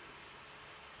made.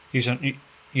 User,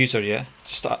 yeah.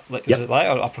 Just like yep. Is it light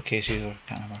or uppercase user?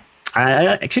 Can't remember. I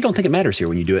actually don't think it matters here.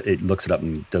 When you do it, it looks it up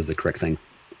and does the correct thing.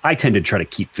 I tend to try to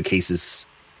keep the cases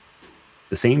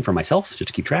the same for myself, just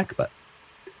to keep track. But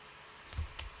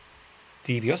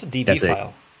DB, what's a DB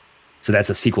file? So that's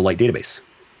a SQLite database.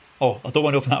 Oh, I don't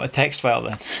want to open that with text file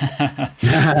then.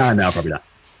 No, probably not.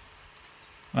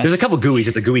 There's a couple GUIs.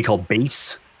 It's a GUI called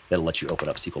Base that'll let you open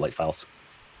up SQLite files.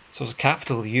 So it's a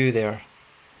capital U there.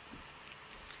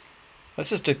 Let's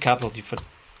just do capital U for...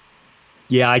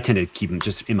 Yeah, I tend to keep them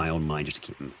just in my own mind, just to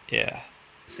keep them the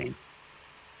same.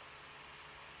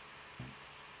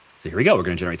 So here we go. We're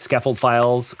going to generate scaffold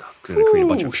files. We're going to create a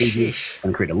bunch of pages.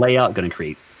 Going to create a layout. Going to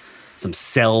create some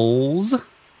cells.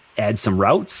 Add some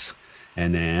routes.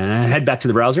 And then head back to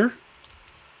the browser.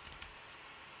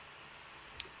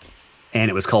 And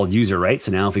it was called user, right?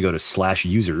 So now if we go to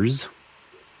 /users,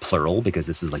 plural, because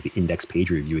this is like the index page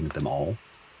reviewing them all.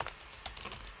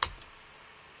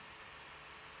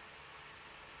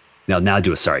 Now you got to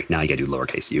do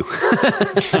lowercase u.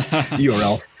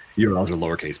 URLs are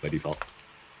lowercase by default.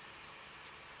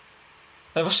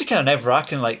 It must be kind of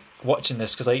nerve-wracking, like, watching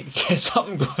this, because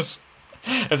something goes...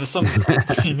 If there's something,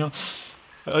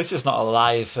 at least it's not a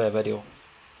live video.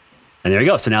 And there you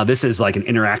go. So now this is like an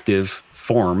interactive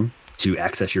form to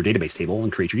access your database table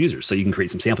and create your users. So you can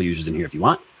create some sample users in here if you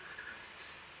want.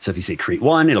 So if you say create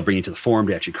one, it'll bring you to the form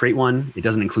to actually create one. It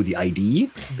doesn't include the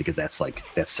ID because that's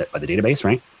set by the database,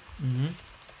 right? Mm-hmm.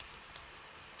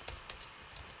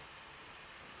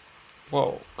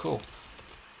 Whoa, cool.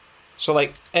 So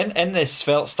like in this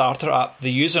Svelte starter app,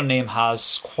 the username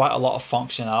has quite a lot of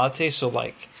functionality. So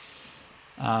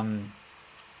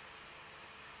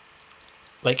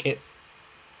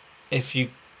if you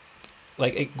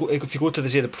go to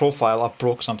the profile, I've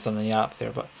broke something in the app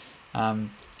there, but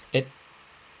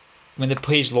when the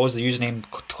page loads, the username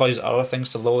causes other things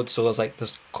to load. So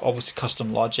there's obviously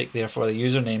custom logic there for the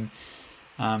username.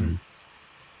 I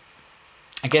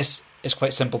guess it's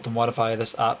quite simple to modify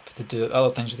this app to do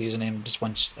other things with the username. Just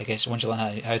once you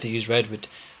learn how to use Redwood,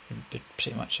 would be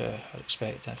pretty much I'd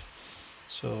expect it.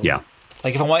 So yeah,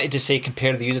 like if I wanted to say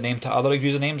compare the username to other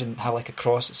usernames and have like a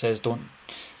cross that says don't,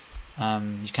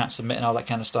 you can't submit and all that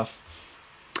kind of stuff.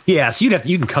 Yeah, so you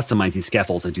can customize these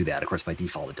scaffolds to do that. Of course, by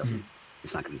default, it doesn't.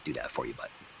 It's not going to do that for you,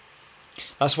 but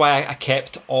that's why I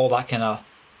kept all that kind of.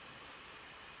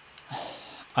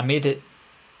 I made it.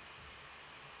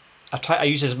 I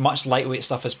use as much lightweight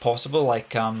stuff as possible,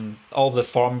 like all the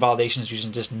form validations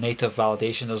using just native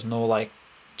validation. There's no like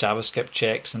JavaScript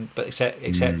checks, except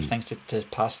for things to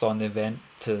pass on the event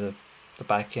to the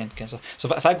back end kind of stuff.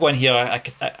 So if I go in here,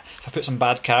 if I put some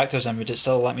bad characters in, would it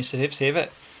still let me save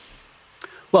it?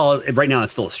 Well, right now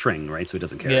it's still a string, right? So it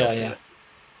doesn't care. Yeah.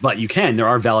 But you can. There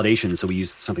are validations. So we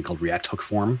use something called React Hook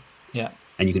Form. Yeah.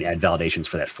 And you can add validations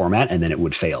for that format, and then it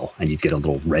would fail, and you'd get a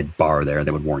little red bar there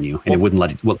that would warn you, and it wouldn't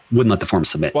let the form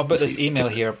submit. What about this email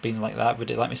here being like that?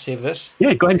 Would it let me save this?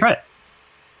 Yeah, go ahead and try it.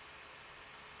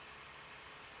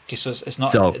 Okay, so it's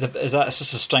not. So, it's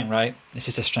just a string, right? It's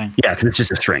just a string. Yeah, because it's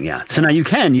just a string. Yeah. So now you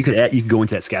could go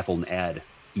into that scaffold and add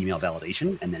email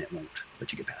validation, and then it won't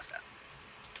let you get past that.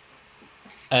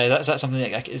 Is that something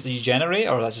that you generate,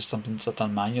 or that's just something that's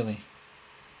done manually?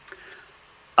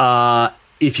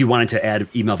 If you wanted to add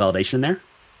email validation in there?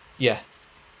 Yeah.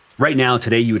 Right now,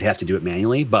 today, you would have to do it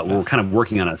manually, but we're kind of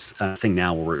working on a thing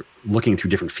now where we're looking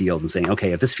through different fields and saying,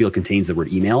 okay, if this field contains the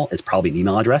word email, it's probably an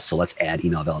email address, so let's add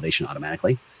email validation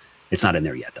automatically. It's not in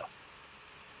there yet, though.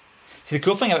 See, the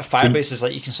cool thing about Firebase is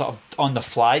like you can sort of on the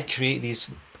fly create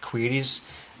these queries,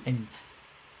 and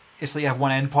it's like you have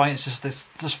one endpoint. It's just this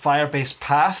Firebase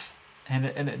path, and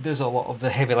it does a lot of the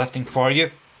heavy lifting for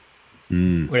you.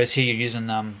 Whereas here you're using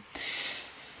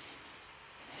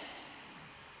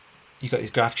you got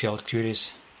these GraphQL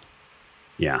queries.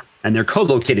 Yeah, and they're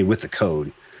co-located with the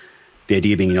code. The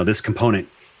idea being, this component,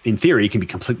 in theory, can be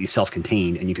completely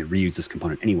self-contained, and you can reuse this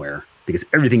component anywhere because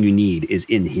everything you need is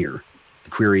in here. The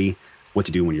query, what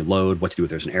to do when you load, what to do if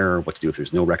there's an error, what to do if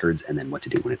there's no records, and then what to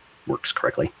do when it works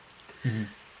correctly. Mm-hmm.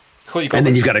 Cool. And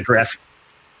then you've got a graph.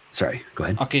 Sorry, go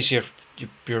ahead. Okay, so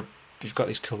you've got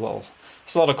these cool little.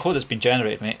 It's a lot of code that's been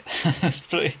generated, mate. It's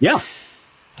pretty. Yeah.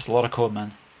 That's a lot of code,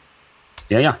 man.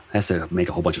 Yeah. Has to make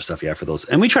a whole bunch of stuff, for those.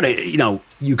 And we try to,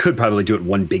 you could probably do it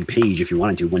one big page if you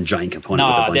wanted to, one giant component. No,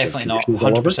 with a bunch definitely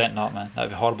not. 100% not, man.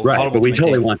 That'd be horrible. Right, horrible but we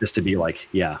totally maintain. want this to be like,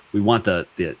 we want the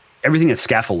everything that's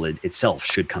scaffolded itself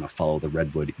should kind of follow the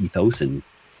Redwood ethos and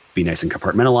be nice and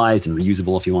compartmentalized and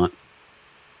reusable if you want.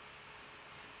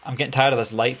 I'm getting tired of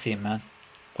this light theme, man.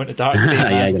 Going to dark theme,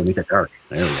 man. Yeah, you gotta make that dark.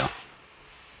 There we go.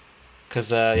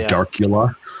 Because, yeah.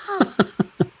 Darkula.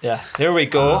 Yeah, there we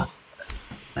go.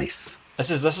 Nice. This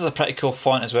is a pretty cool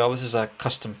font as well. This is a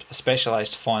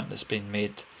specialized font that's been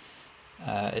made.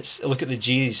 Look at the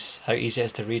G's, how easy it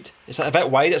is to read. It's a bit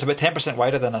wide. It's about 10%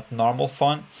 wider than a normal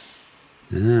font.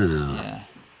 Oh. Yeah.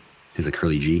 There's a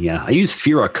curly G. Yeah, I use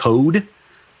Fira Code. I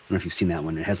don't know if you've seen that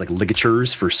one. It has like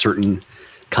ligatures for certain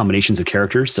combinations of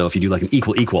characters. So if you do like an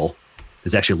equal,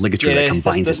 there's actually a ligature that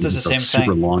combines this it does the same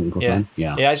super thing. long equal sign.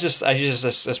 Yeah. I use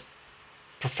this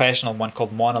professional one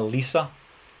called Mona Lisa.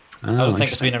 Oh, I don't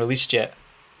think it's been released yet,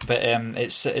 but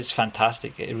it's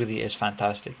fantastic. It really is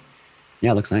fantastic.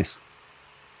 Yeah, it looks nice.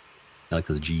 I like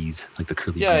those G's, like the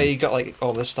curly. Yeah, G. you got like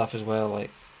all this stuff as well. Like,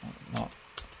 not.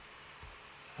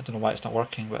 I don't know why it's not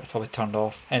working, but it's probably turned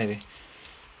off. Anyway,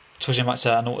 shows you how much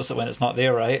I notice it when it's not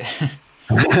there, right?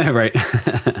 Right.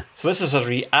 So this is a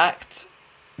React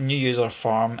new user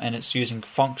form, and it's using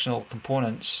functional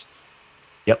components.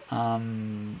 Yep.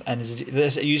 And is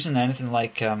it using anything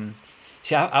like?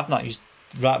 See, I've not used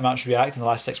much React in the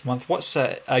last 6 months. What's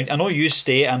I know use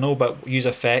state, I know about use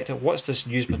effect. What's this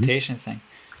use mutation thing?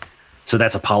 So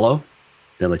that's Apollo.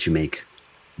 That lets you make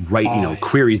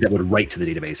queries that would write to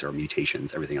the database or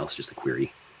mutations. Everything else is just a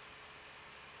query.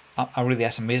 I really,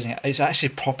 that's amazing. It's actually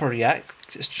proper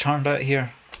React. It's turned out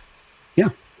here.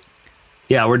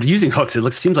 Yeah, we're using hooks.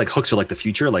 Seems like hooks are like the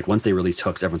future. Like once they release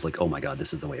hooks, everyone's like, "Oh my god,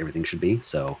 this is the way everything should be."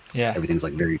 So everything's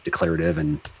like very declarative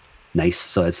and nice.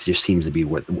 So it just seems to be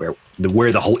where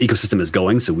the whole ecosystem is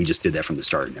going. So we just did that from the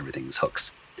start, and everything is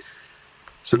hooks.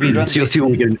 So you'll see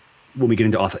when we get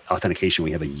into authentication,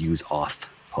 we have a use auth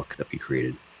hook that we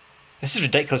created. This is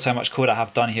ridiculous how much code I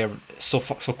have done here so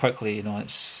quickly.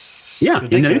 It's ridiculous. You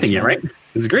didn't know anything yet, right?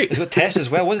 This is great. It's got tests as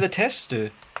well. What do the tests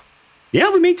do?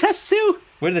 Yeah, we make tests too.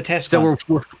 Where do the tests go?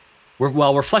 So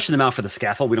we're fleshing them out for the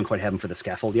scaffold. We don't quite have them for the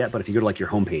scaffold yet, but if you go to like your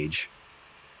homepage,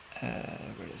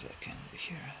 where is it? Kind of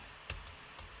here.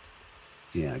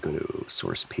 Yeah, go to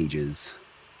source pages.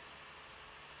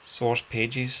 Source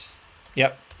pages.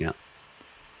 Yep. Yeah.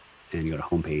 And you go to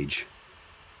homepage.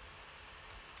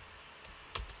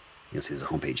 You'll see there's a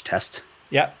homepage test.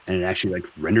 Yeah, and it actually like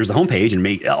renders the homepage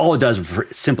and all it does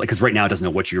simply because right now it doesn't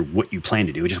know what you plan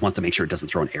to do. It just wants to make sure it doesn't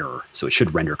throw an error, so it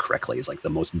should render correctly. Is like the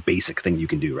most basic thing you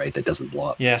can do, right? That doesn't blow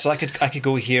up. Yeah, so I could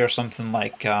go here something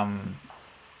like why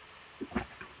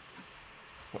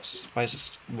is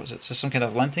this? Is there some kind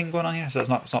of linting going on here? So it's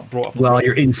not brought up. Well,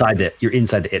 you're inside the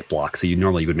it block, so you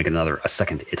would make a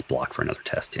second it block for another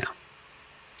test. Yeah.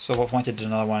 So if I wanted to do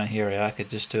another one in here, I could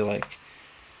just do like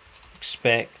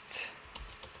expect.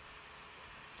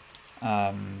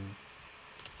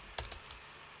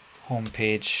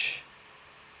 Homepage,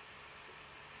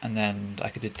 and then I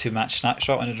could do 2-match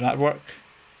snapshot, and did that work?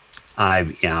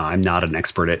 I'm not an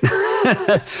expert at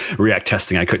React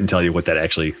testing. I couldn't tell you what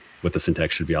the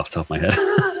syntax should be off the top of my head.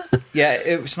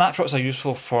 Yeah, snapshots are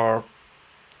useful for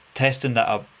testing that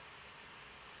a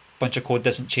bunch of code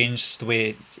doesn't change the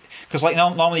way, because like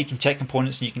normally you can check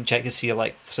components and you can check to see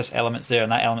like this element's there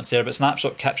and that element's there, but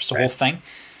snapshot captures the whole thing,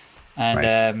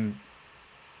 and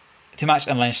 2-match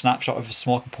inline snapshot of a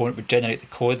small component would generate the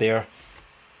code there.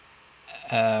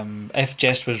 If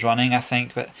Jest was running, I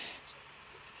think,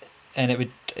 and it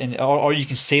would, or you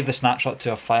can save the snapshot to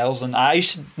your files. And I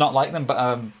used to not like them, but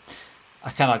I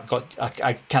kind of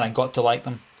got to like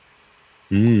them.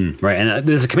 Right, and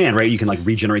there's a command, right? You can like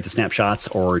regenerate the snapshots,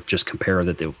 or just compare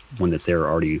that the one that's there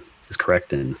already is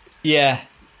correct. And yeah.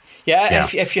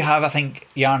 If you have, I think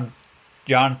Yarn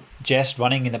yarn jest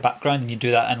running in the background and you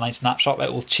do that inline snapshot,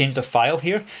 it will change the file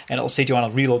here and it'll say, do you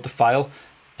want to reload the file,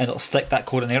 and it'll stick that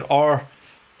code in there. Or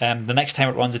the next time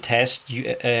it runs a test,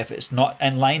 if it's not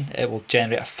inline, it will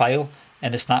generate a file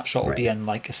and the snapshot will be in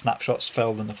like a snapshots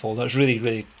file in the folder. It's really,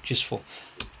 really useful.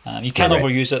 You can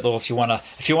overuse it though if you want to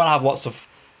have lots of.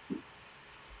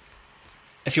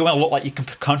 If you want to look like you can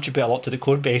contribute a lot to the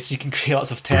code base, you can create lots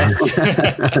of tests.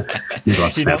 You've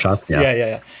got snapshots.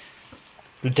 Yeah.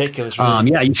 Ridiculous.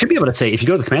 Really. You should be able to say, if you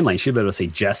go to the command line, you should be able to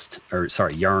say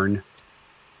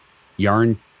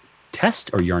yarn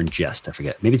test or yarn jest. I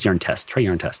forget. Maybe it's yarn test. Try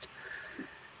yarn test.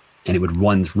 And it would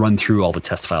run through all the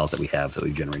test files that we've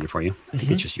generated for you. I think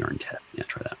it's just yarn test. Yeah,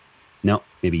 try that. No,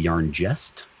 maybe yarn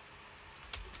jest.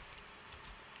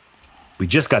 We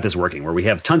just got this working where we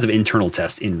have tons of internal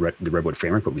tests in the Redwood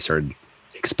framework, but we started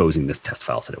exposing this test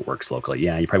file so that it works locally.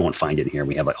 Yeah, you probably won't find it in here.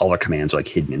 We have like all our commands are like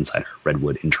hidden inside our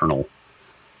Redwood internal.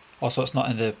 Also, it's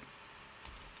not in the.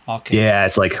 Okay. Yeah,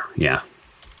 it's like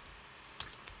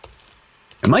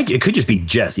It could just be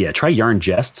jest. Yeah, try yarn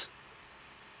jest.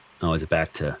 Oh, is it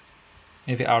back to?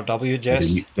 Maybe RW jest.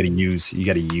 You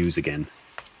got to use again.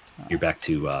 You're back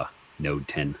to node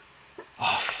 10.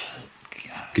 Oh.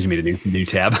 Because you made a new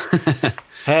tab. Wait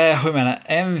a minute.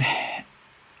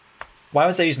 Why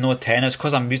was I using Node 10? It's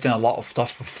because I'm using a lot of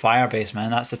stuff for Firebase,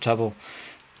 man. That's the trouble.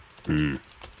 Okay,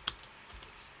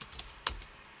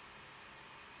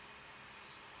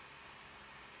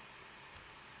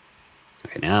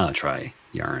 now try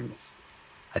yarn.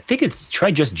 I think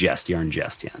try just jest, yarn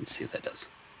jest. Yeah, let's see what that does.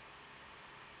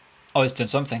 Oh, it's doing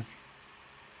something.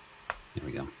 There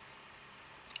we go.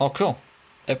 Oh, cool.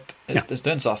 It's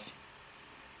doing stuff.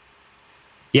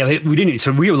 Yeah, we didn't.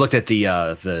 So we looked at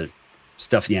the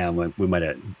stuff. Yeah, we might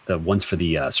have the ones for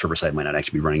the server side might not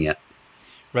actually be running yet.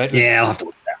 Right. Yeah, I'll have to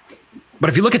look at that. But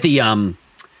if you look at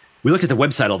we looked at the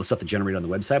website, all the stuff that generated on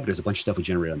the website, but there's a bunch of stuff we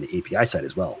generated on the API side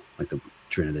as well, like the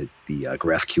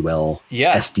GraphQL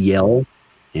SDL,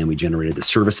 and we generated the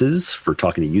services for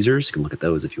talking to users. You can look at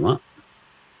those if you want.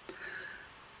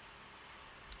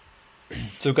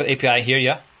 So we've got API here,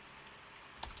 yeah.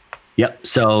 Yep.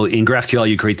 So in GraphQL,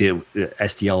 you create the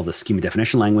SDL, the schema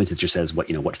definition language. It just says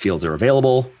what fields are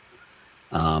available,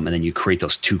 and then you create the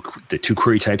two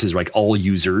query types is like all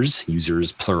users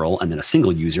plural, and then a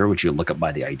single user, which you look up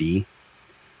by the ID.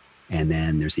 And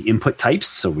then there's the input types.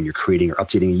 So when you're creating or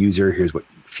updating a user, here's what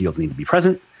fields need to be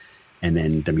present. And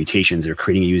then the mutations are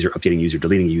creating a user, updating a user,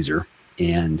 deleting a user.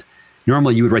 And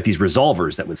normally you would write these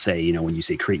resolvers that would say, when you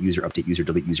say create user, update user,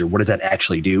 delete user, what does that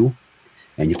actually do?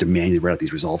 And you have to manually write out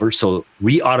these resolvers. So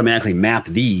we automatically map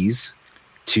these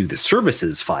to the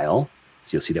services file.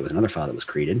 So you'll see that was another file that was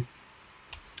created.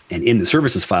 And in the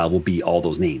services file will be all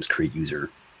those names: create user,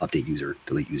 update user,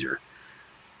 delete user.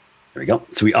 There we go.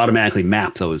 So we automatically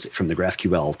map those from the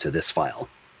GraphQL to this file.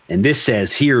 And this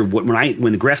says here, when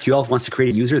the GraphQL wants to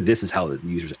create a user, this is how the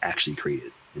user is actually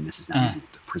created. And this is not using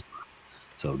the Prisma.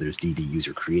 So there's DD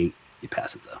user create. You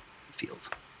pass it the fields.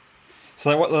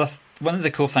 So one of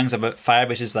the cool things about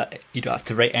Firebase is that you don't have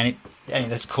to write any of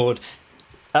this code.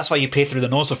 That's why you pay through the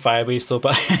nose of Firebase, though.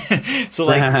 But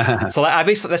I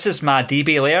basically, this is my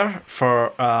DB layer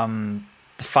for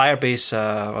the Firebase.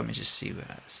 Let me just see where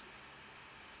it is.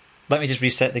 Let me just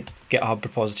reset the GitHub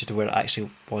repository to where it actually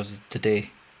was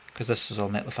today, because this is all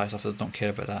Netlify stuff. So I don't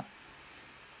care about that.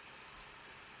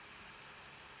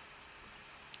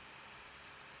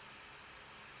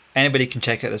 Anybody can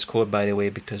check out this code, by the way,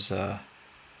 because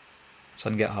it's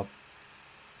on GitHub.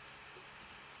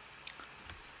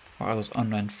 What are those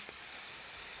unrun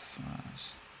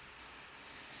files?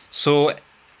 So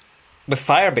with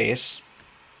Firebase,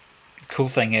 the cool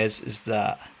thing is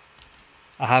that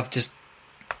I have just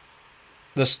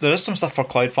there is some stuff for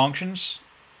cloud functions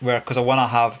because I want to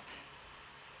have,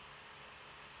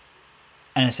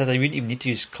 and it says I wouldn't even need to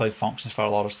use cloud functions for a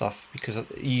lot of stuff because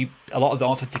a lot of the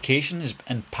authentication is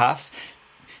in paths.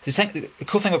 The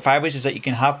cool thing about Firebase is that you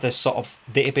can have this sort of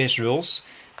database rules,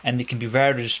 and they can be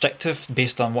very restrictive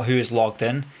based on who is logged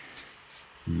in.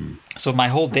 So my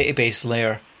whole database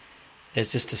layer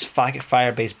is just this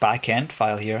Firebase backend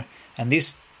file here, and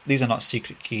these are not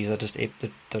secret keys. They're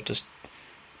just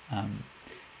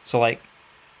so like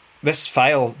this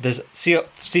file. See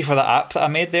for the app that I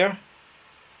made there.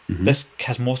 Mm-hmm. This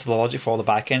has most of the logic for all the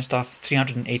backend stuff.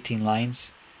 318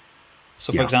 lines.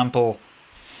 So for example,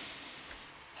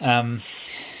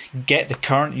 get the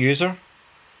current user.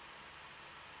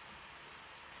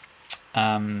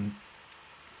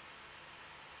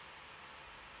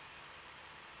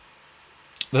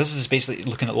 This is basically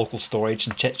looking at local storage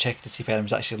and check to see if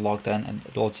anyone's actually logged in, and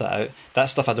it loads that out. That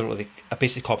stuff I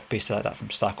basically copy pasted that from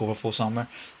Stack Overflow somewhere.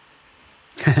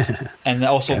 And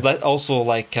also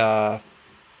like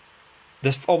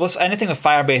this anything with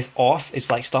Firebase off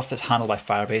is like stuff that's handled by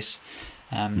Firebase.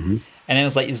 And then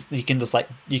it's like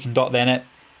you can dot then it,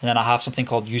 and then I have something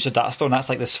called user data store, and that's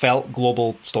like this felt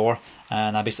global store,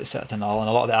 and I basically set it to null, and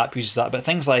a lot of the app uses that. But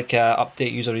things like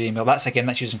update user email, that's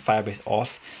using Firebase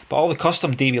off. But all the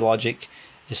custom DB logic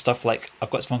is stuff like I've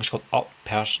got this function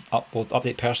called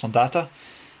update personal data,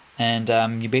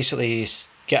 and you basically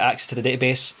get access to the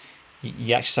database.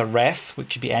 You access a ref, which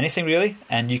could be anything really,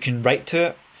 and you can write to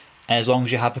it as long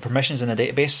as you have the permissions in the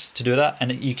database to do that.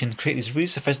 And you can create these really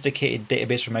sophisticated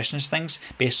database permissions things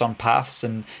based on paths,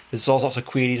 and there's all sorts of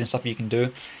queries and stuff you can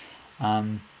do.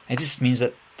 It just means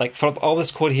that like for all this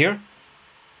code here,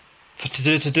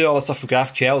 to do all this stuff with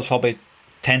GraphQL is probably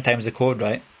 10 times the code,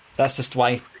 right? That's just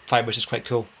why Firebase is quite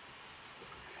cool.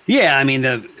 Yeah, I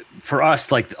mean, for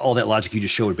us, like all that logic you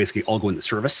just showed basically all go in the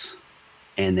service.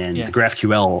 And then the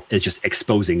GraphQL is just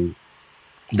exposing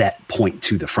that point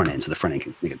to the front end, so the front end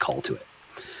can make a call to it.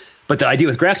 But the idea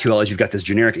with GraphQL is you've got this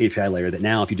generic API layer that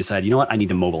now if you decide, you know what, I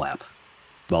need a mobile app.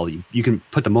 Well, you can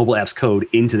put the mobile app's code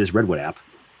into this Redwood app,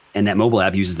 and that mobile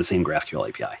app uses the same GraphQL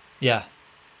API. Yeah.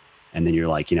 And then you're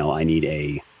like, I need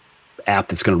a app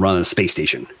that's going to run on a space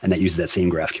station, and that uses that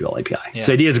same GraphQL API. Yeah. So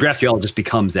the idea is GraphQL just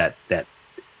becomes that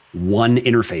one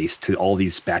interface to all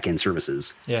these back-end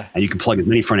services. Yeah. And you can plug as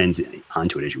many front ends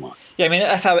onto it as you want. Yeah, I mean,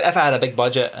 if I had a big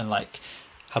budget and like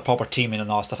had proper teaming and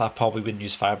all that stuff, I probably wouldn't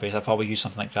use Firebase. I'd probably use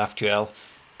something like GraphQL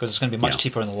because it's going to be much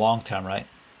cheaper in the long term, right?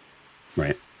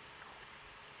 Right.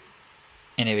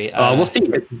 Anyway, we'll see.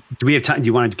 Do we have time? Do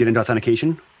you want to get into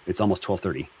authentication? It's almost 12:30.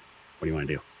 What do you want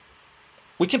to do?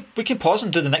 We can pause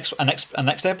and do the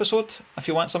next episode if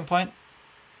you want at some point.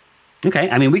 Okay.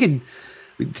 I mean, we could.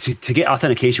 To get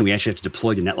authentication, we actually have to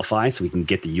deploy to Netlify so we can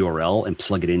get the URL and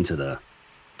plug it into the.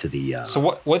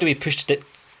 So what do we push to?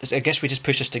 I guess we just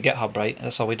push this to GitHub, right?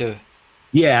 That's all we do.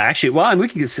 Yeah, actually, well, and we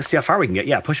can see how far we can get.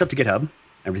 Yeah, push up to GitHub.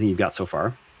 Everything you've got so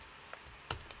far.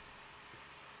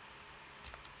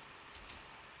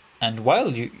 And while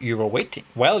you were waiting,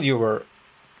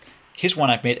 here's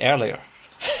one I've made earlier.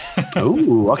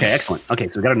 Oh, okay, excellent. Okay,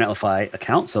 so we got our Netlify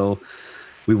account. So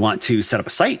we want to set up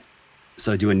a site.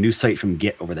 So do a new site from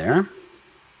Git over there,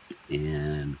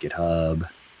 and GitHub.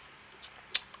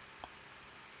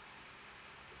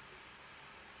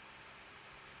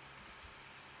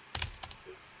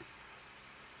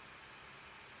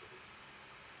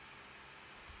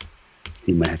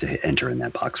 You might have to hit enter in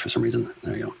that box for some reason.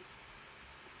 There you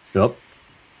go. Yep.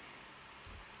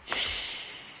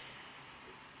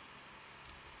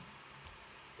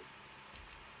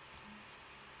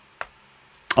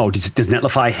 Oh, does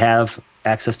Netlify have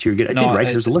access to your Git? It did,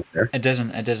 right? There's a list there. It doesn't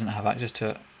have access to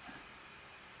it.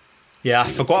 Yeah, I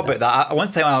forgot about that. One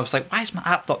time I was like, why is my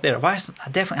app not there? I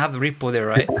definitely have the repo there,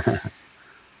 right? Where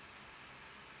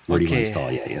do you want to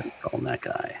install? Yeah, install that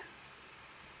guy.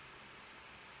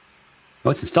 Oh,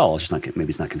 it's installed. It's just not. Maybe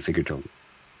it's not configured to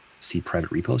see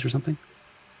private repos or something.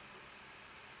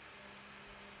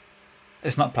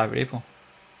 It's not private repo.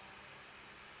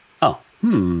 Oh,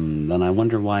 then I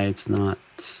wonder why it's not.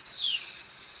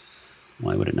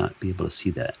 Why would it not be able to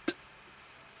see that?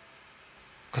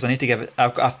 Because I need to give it.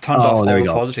 I've turned off all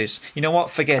repositories. You know what?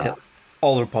 Forget it.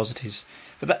 All the repositories.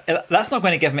 But that's not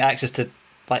going to give me access to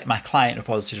like my client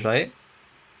repositories, right?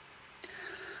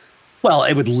 Well,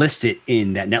 it would list it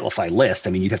in that Netlify list.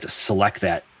 I mean, you'd have to select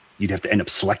that. You'd have to end up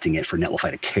selecting it for Netlify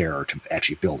to care to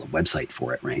actually build a website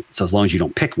for it, right? So as long as you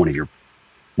don't pick one of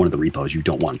the repos you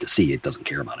don't want it to see, it doesn't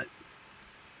care about it.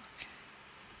 Okay.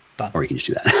 Done. Or you can just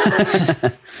do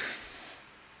that.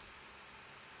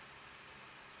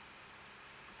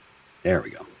 There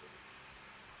we go.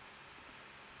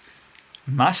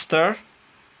 Master.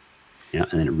 Yeah,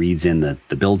 and then it reads in the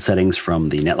build settings from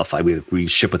the Netlify. We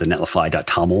ship with the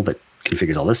netlify.toml that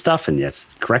configures all this stuff, and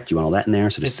that's correct. You want all that in there,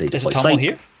 so just say deploy site.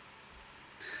 Here?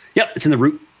 Yep, it's in the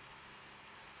root.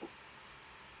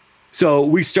 So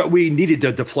we needed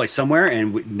to deploy somewhere,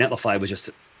 and Netlify was just,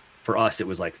 for us, it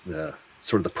was like the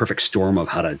sort of the perfect storm of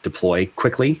how to deploy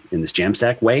quickly in this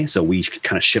Jamstack way. So we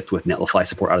kind of shipped with Netlify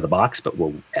support out of the box, but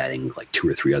we're adding like 2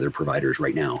 or 3 other providers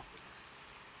right now.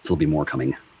 So there'll be more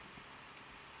coming.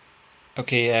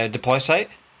 Okay, deploy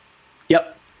site?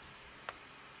 Yep.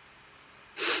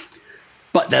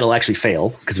 But that'll actually fail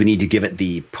because we need to give it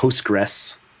the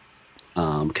Postgres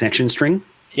connection string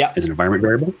as an environment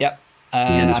variable. Yep.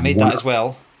 I made that as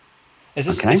well. Is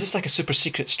this like a super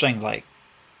secret string? Like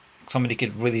somebody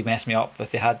could really mess me up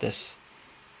if they had this?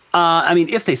 I mean,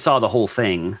 if they saw the whole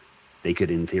thing, they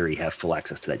could, in theory, have full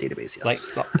access to that database. Yes.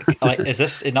 Like, is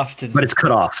this enough to? But it's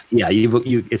cut off. Yeah,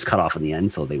 it's cut off in the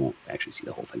end, so they won't actually see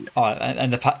the whole thing. Oh,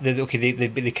 and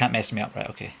they can't mess me up, right?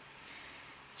 Okay.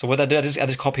 So what I do, I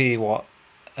just copy what?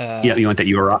 Yeah, you want that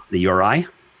URI, the URI?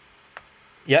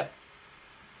 Yep.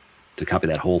 To copy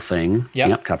that whole thing.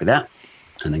 Yep. Copy that,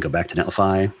 and then go back to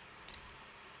Netlify.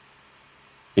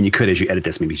 And you could, as you edit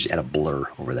this, maybe just add a blur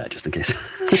over that just in case.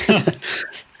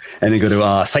 And then go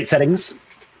to site settings.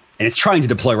 And it's trying to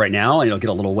deploy right now, and it'll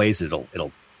get a little ways. It'll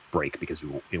break because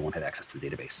we won't have access to the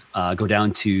database. Go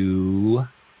down to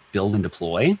build and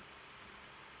deploy.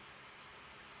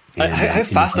 And how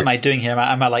fast am I doing here?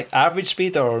 Am I like average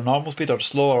speed or normal speed or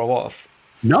slow or what?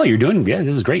 No, you're doing,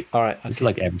 this is great. All right. Okay. This is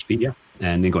like average speed, yeah.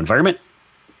 And then go environment.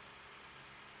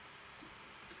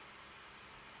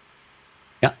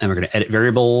 Yeah, and we're going to edit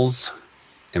variables.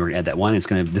 And we're going to add that one.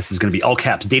 This is going to be all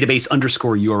caps, database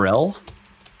underscore URL.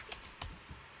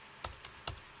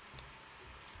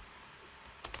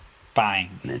 Bang.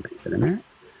 And then put that in there.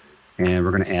 And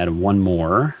we're going to add one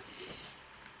more.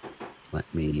 I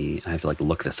have to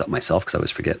look this up myself because I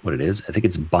always forget what it is. I think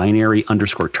it's binary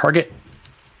underscore target.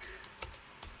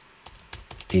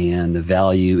 And the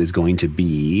value is going to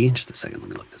be, just a second, let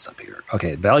me look this up here.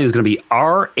 Okay, the value is going to be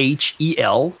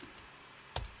RHEL.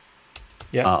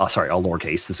 Yeah. Sorry, all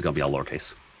lowercase. This is going to be all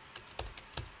lowercase.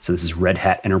 So this is Red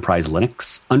Hat Enterprise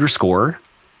Linux underscore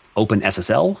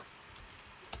OpenSSL,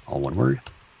 all one word,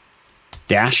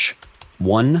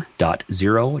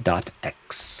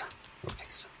 -1.0.x.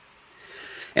 lowercase.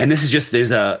 And this is just,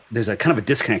 there's a kind of a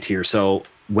disconnect here. So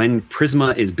when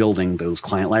Prisma is building those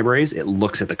client libraries, it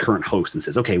looks at the current host and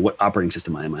says, okay, what operating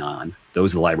system am I on?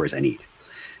 Those are the libraries I need.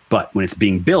 But when it's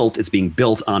being built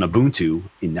on Ubuntu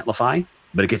in Netlify,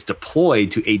 but it gets deployed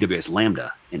to AWS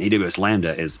Lambda, and AWS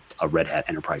Lambda is a Red Hat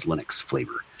Enterprise Linux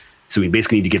flavor. So we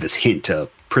basically need to give this hint to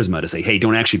Prisma to say, hey,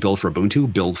 don't actually build for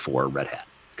Ubuntu, build for Red Hat,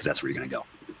 because that's where you're going to go.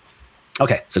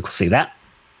 Okay, so let's save that.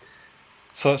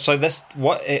 So this,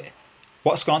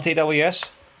 what's gone to AWS?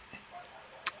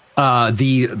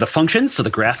 The function, so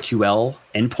the GraphQL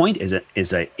endpoint is a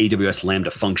AWS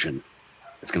Lambda function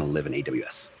that's going to live in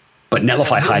AWS. But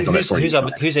Netlify hides all that for you. Who's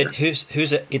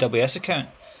an AWS account?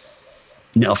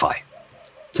 Netlify.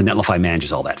 So Netlify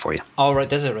manages all that for you. Oh, right.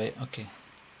 Does it, right? Okay.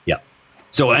 Yeah.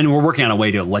 So, and we're working on a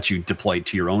way to let you deploy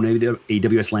to your own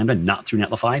AWS Lambda, not through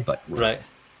Netlify, but we're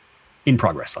in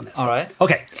progress on this. All right.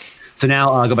 Okay. So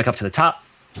now I'll go back up to the top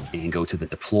and go to the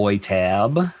deploy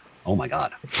tab. Oh my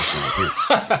God.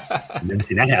 I've never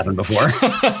seen that happen before.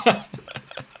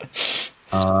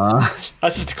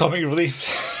 That's just a comic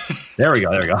relief. There we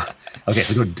go. Okay,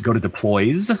 so go to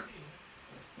deploys.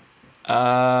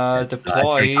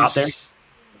 Deploys. Top there.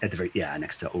 At the very,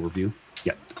 next to overview.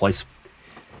 Yep, deploys.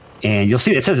 And you'll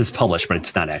see it says it's published, but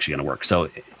it's not actually going to work. So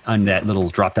on that little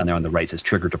drop down there on the right, it says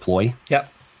trigger deploy.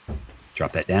 Yep.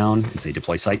 Drop that down and say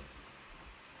deploy site.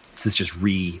 So this just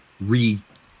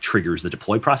triggers the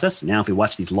deploy process. Now, if we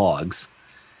watch these logs,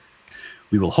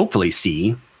 we will hopefully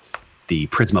see the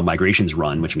Prisma migrations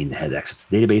run, which means it has access to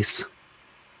the database.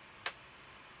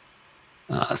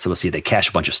 So we'll see they cache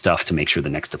a bunch of stuff to make sure the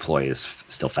next deploy is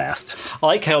still fast. I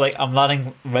like how I'm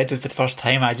learning Redwood for the first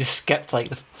time. I just skipped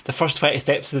the first 20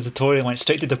 steps of the tutorial and went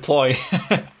straight to deploy.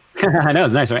 I know,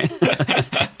 it's nice, right?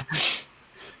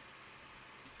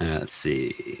 Let's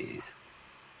see.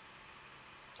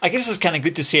 I guess it's kind of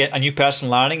good to see a new person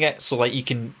learning it, so you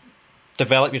can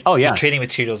develop your training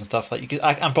materials and stuff.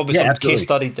 I'm probably some absolutely. Case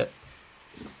study that.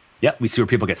 Yep, we see where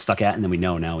people get stuck at, and then we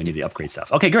know now we need to upgrade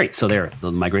stuff. Okay, great. So there,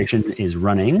 the migration is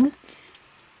running,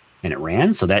 and it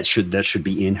ran. So that should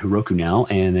be in Heroku now.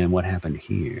 And then what happened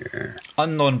here?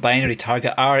 Unknown binary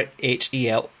target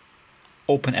RHEL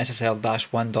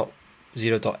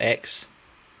OpenSSL-1.0.x.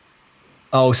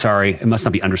 Oh, sorry. It must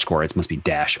not be underscore. It must be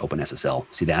dash OpenSSL.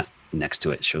 See that? Next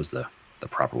to it shows the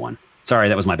proper one. Sorry,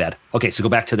 that was my bad. Okay, so go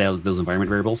back to those environment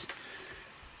variables.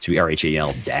 To be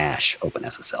RHEL dash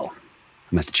OpenSSL. I'm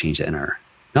going to have to change that in our...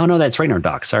 No, that's right in our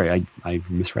doc. Sorry, I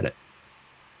misread it.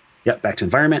 Yep, back to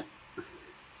environment.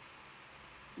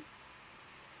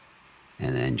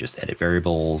 And then just edit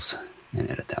variables and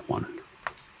edit that one.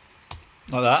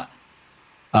 Like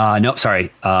that? No,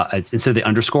 sorry. Instead of the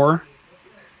underscore,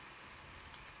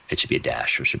 it should be a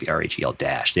dash, or it should be RHEL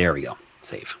dash. There we go.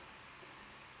 Save.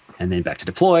 And then back to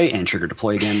deploy and trigger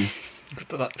deploy again.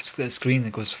 The screen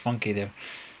that goes funky there.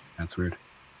 That's weird.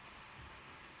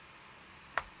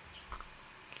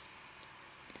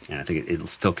 And I think it'll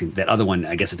still... That other one,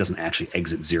 I guess it doesn't actually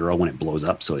exit 0 when it blows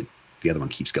up, so the other one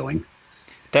keeps going.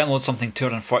 Download something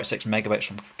 246 megabytes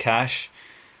from cache.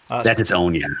 That's its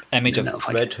own, image of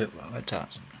Red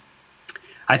Hat.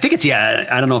 I think it's, yeah,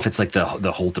 I don't know if it's like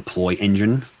the whole deploy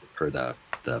engine or the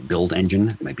build engine.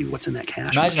 It might be what's in that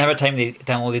cache. Imagine every time they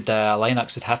downloaded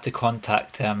Linux, they'd have to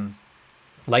contact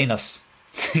Linus,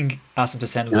 ask them to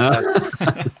send them the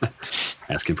file.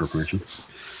 Asking for permission.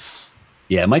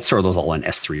 Yeah, it might store those all on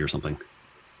S3 or something.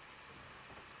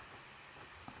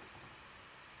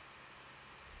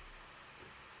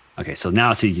 Okay, so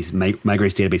now see,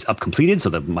 migrates database up completed. So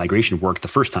the migration worked the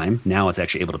first time. Now it's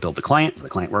actually able to build the client. So the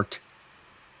client worked.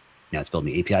 Now it's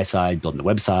building the API side, building the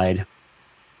web side.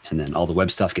 And then all the web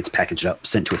stuff gets packaged up,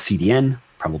 sent to a CDN,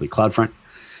 probably CloudFront.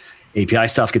 API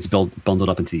stuff gets bundled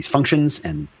up into these functions.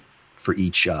 And for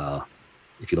each,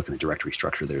 if you look in the directory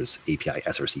structure, there's API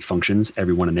SRC functions.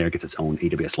 Every one in there gets its own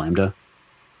AWS Lambda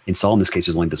install. In this case,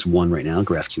 there's only this one right now,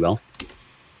 GraphQL.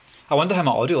 I wonder how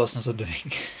my audio listeners are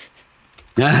doing.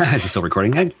 Is it still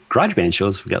recording? GarageBand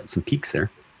shows we got some peaks there.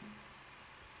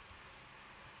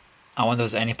 I wonder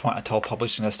if there's any point at all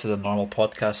publishing this to the normal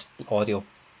podcast audio.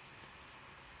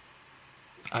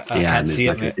 I can't see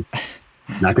it, mate.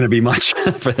 Not going to be much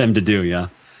for them to do, yeah.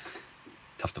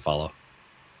 Tough to follow.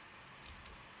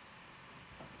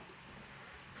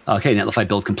 Okay, Netlify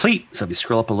build complete. So if you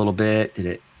scroll up a little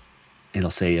bit,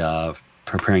 it'll say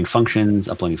preparing functions,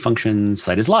 uploading functions,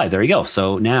 site is live. There you go.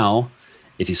 So now,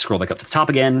 if you scroll back up to the top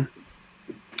again,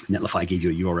 Netlify gave you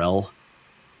a URL.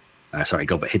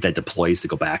 Hit that deploys to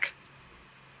go back.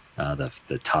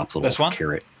 The top little this one?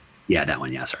 caret. Yeah, that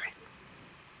one. Yeah, sorry.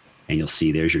 And you'll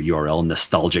see there's your URL,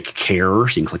 nostalgic care. So you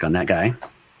can click on that guy.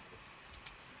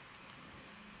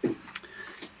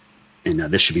 And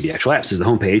this should be the actual app. This is the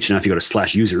homepage. Now if you go to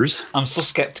 /users. I'm so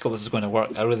skeptical this is going to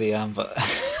work. I really am, but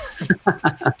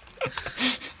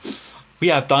we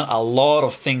have done a lot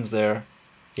of things there.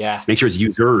 Yeah. Make sure it's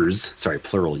users. Sorry,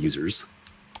 plural users.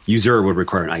 User would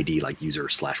require an ID like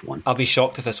user/1. I'll be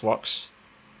shocked if this works.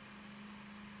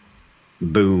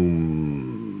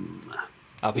 Boom.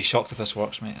 I'll be shocked if this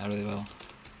works, mate. I really will.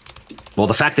 Well,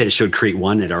 the fact that it showed create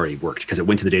one, it already worked because it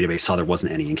went to the database, saw there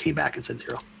wasn't any, and came back and said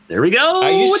 0. There we go.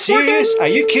 Are you serious? Are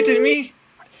you kidding me?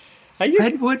 Are you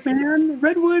Redwood, man?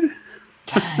 Redwood.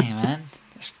 Dang, man.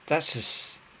 That's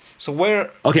just... So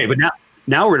where... Okay, but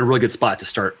now we're in a really good spot to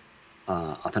start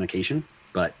authentication,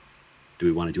 but do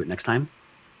we want to do it next time?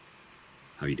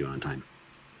 How are you doing on time?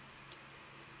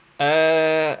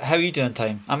 How are you doing on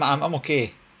time? I'm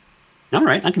okay. I'm all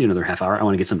right. I can do another half hour. I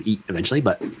want to get some eat eventually,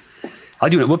 but I'll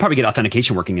do it. We'll probably get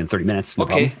authentication working in 30 minutes. No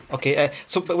problem. Okay.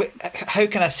 But wait, how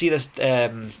can I see this?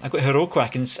 I've got Heroku. I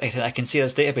can see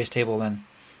this database table then.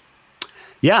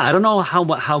 Yeah, I don't know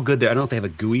how good they are. I don't know if they have a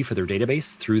GUI for their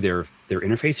database through their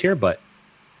interface here, but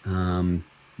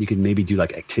you could maybe do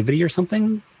like activity or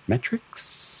something,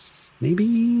 metrics,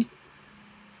 maybe.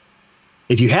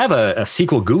 If you have a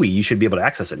SQL GUI, you should be able to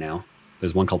access it now.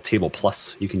 There's one called Table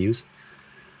Plus you can use.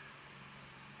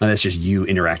 And that's just you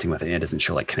interacting with it. It doesn't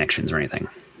show like connections or anything.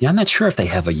 Yeah, I'm not sure if they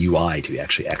have a UI to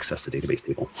actually access the database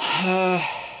table.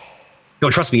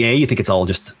 Don't trust me, You think it's all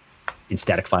just in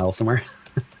static files somewhere?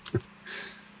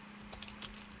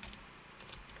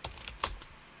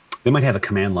 They might have a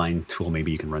command line tool.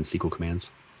 Maybe you can run SQL commands.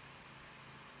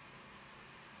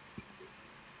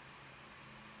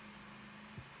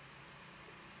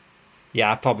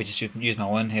 Yeah, I probably just use my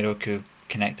own Heroku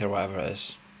connector, whatever it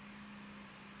is.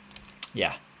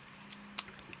 Yeah.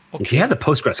 Okay. If you have the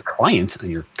Postgres client on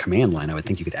your command line, I would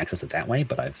think you could access it that way,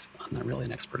 but I'm not really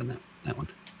an expert in that one.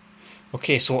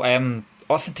 Okay, so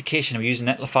authentication, are we using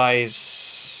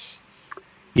Netlify's?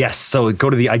 Yes, so go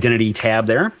to the identity tab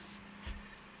there,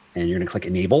 and you're going to click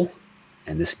enable,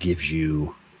 and this gives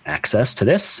you access to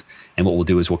this. And what we'll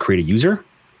do is we'll create a user.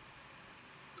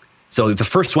 So the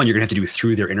first one you're going to have to do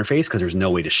through their interface because there's no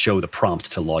way to show the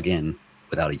prompt to log in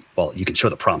without well, you can show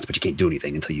the prompt, but you can't do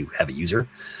anything until you have a user.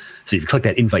 So if you click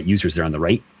that invite users there on the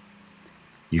right,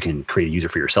 you can create a user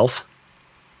for yourself.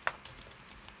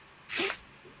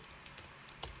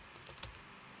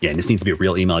 Yeah, and this needs to be a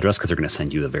real email address because they're going to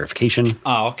send you the verification.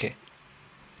 Oh, okay.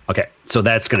 Okay, so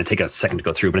that's going to take a second to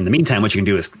go through. But in the meantime, what you can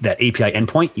do is that API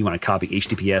endpoint, you want to copy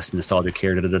HTTPS nostalgia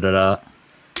care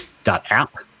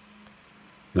 .app.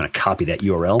 You want to copy that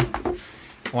URL.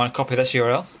 I want to copy this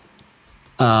URL?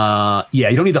 Yeah,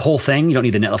 you don't need the whole thing. You don't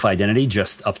need the Netlify identity,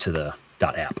 just up to the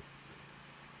 .app.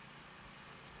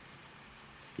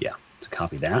 Yeah, so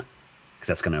copy that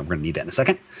because we're going to need that in a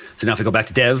second. So now if we go back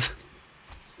to dev,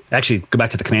 actually go back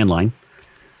to the command line.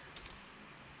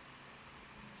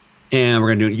 And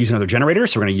we're going to use another generator.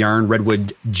 So we're going to yarn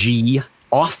Redwood G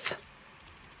auth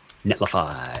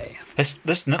Netlify. This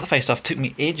Netlify stuff took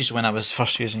me ages when I was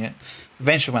first using it.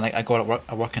 Eventually, when I got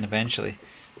it working eventually.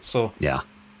 So yeah,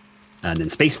 and then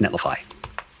space Netlify.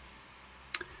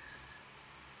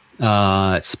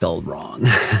 It's spelled wrong.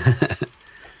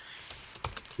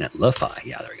 Netlify.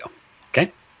 Yeah, there we go.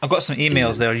 Okay. I've got some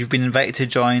emails there. You've been invited to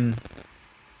join.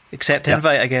 Accept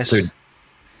invite, I guess. So,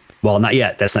 well, not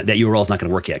yet. That URL is not going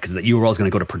to work yet because the URL is going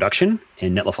to go to production,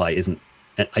 and Netlify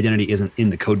identity isn't in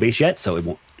the code base yet, so it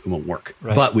won't work.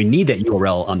 Right. But we need that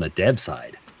URL on the dev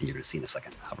side, and you're going to see in a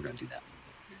second how we're going to do that.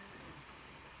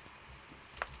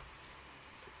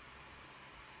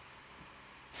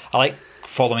 I like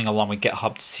following along with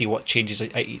GitHub to see what changes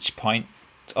at each point.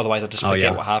 Otherwise, I'll just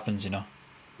forget what happens,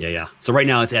 Yeah. So right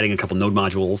now it's adding a couple node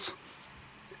modules.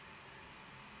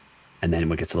 And then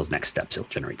when it gets to those next steps, it'll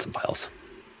generate some files.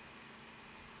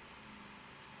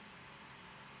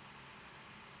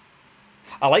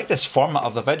 I like this format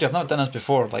of the video. I've not done this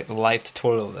before, like the live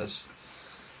tutorial of this.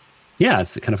 Yeah,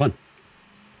 it's kind of fun.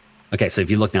 Okay, so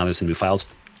if you look now, there's some new files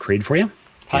created for you.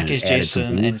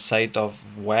 Package.json inside of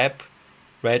web,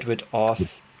 Redwood,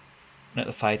 auth,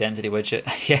 Netlify identity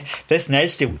widget. Yeah, this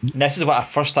is what I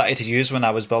first started to use when I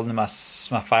was building my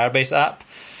Firebase app.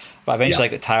 But eventually I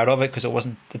got tired of it because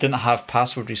it didn't have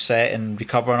password reset and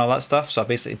recover and all that stuff. So I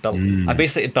basically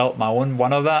built my own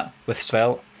one of that with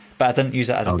Svelte, but I didn't use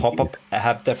it as a pop-up. I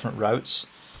have different routes.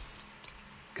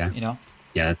 Okay.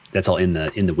 Yeah, that's all in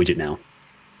the widget now.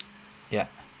 Yeah.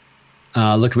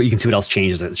 Look what you can see. What else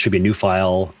changes? It should be a new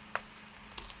file.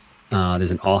 There's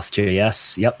an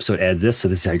auth.js. Yep. So it adds this. So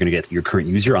this is how you're going to get your current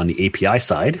user on the API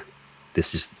side.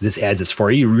 This adds this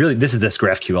for you. This is this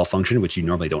GraphQL function, which you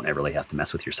normally don't ever really have to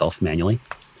mess with yourself manually.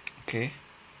 Okay.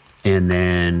 And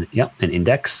then, an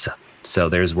index. So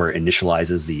there's where it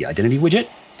initializes the identity widget,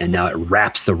 and now it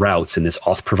wraps the routes in this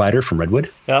auth provider from Redwood.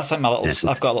 Yeah, that's like my little.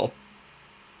 I've got a little.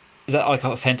 Is that like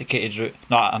an authenticated route?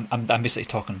 No, I'm basically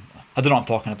talking. I don't know what I'm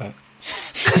talking about.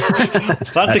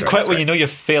 That's to quit when you know you're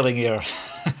failing here.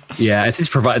 Yeah, it's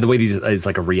the way it's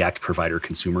like a React provider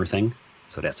consumer thing.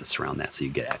 So it has to surround that so you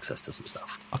get access to some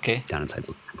stuff. Okay. Down inside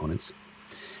those components.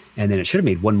 And then it should have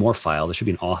made one more file. There should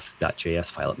be an auth.js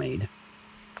file it made.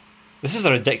 This is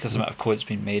a ridiculous amount of code that's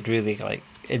been made, really. Like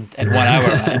in 1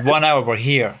 hour. In 1 hour, we're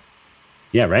here.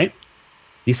 Yeah, right?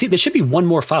 You see, there should be one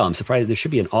more file. I'm surprised. There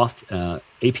should be an auth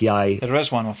API. There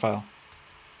is one more file.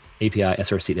 API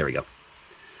SRC. There we go.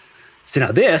 So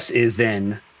now this is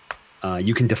then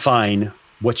you can define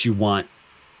what you want.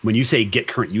 When you say get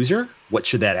current user, what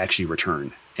should that actually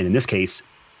return? And in this case,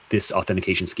 this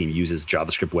authentication scheme uses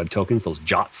JavaScript web tokens, those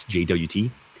JOTs, JWT.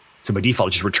 So by default,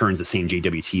 it just returns the same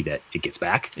JWT that it gets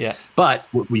back. Yeah. But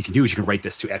what you can do is you can write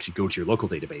this to actually go to your local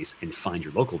database and find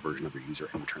your local version of your user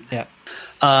and return that.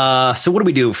 Yeah. So what do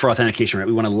we do for authentication? Right?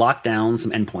 We want to lock down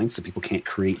some endpoints so people can't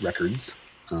create records.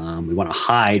 We want to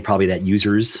hide probably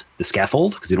the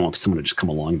scaffold, because we don't want someone to just come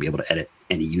along and be able to edit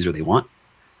any user they want.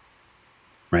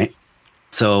 Right?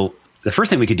 So the first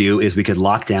thing we could do is we could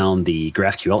lock down the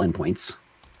GraphQL endpoints.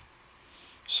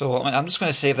 So I'm just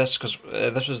going to save this because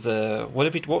this was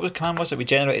what was command was it? We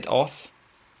generated auth.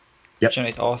 Yep.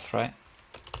 Generate auth, right?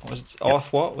 Was it auth?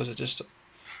 Yep. What was it? Just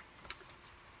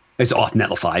it's auth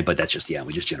Netlify, but that's just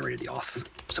we just generated the auth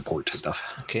support stuff.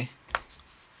 Okay.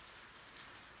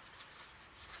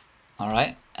 All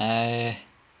right.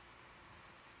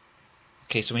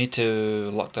 Okay, so we need to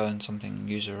lock down something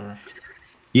user.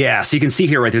 Yeah, so you can see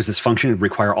here, right, there's this function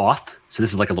require auth. So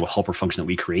this is like a little helper function that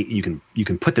we create. You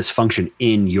can put this function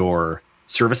in your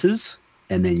services,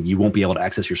 and then you won't be able to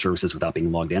access your services without being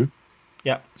logged in.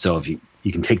 Yeah. So if you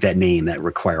can take that name, that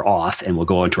require auth, and we'll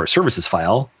go into our services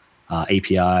file,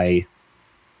 API,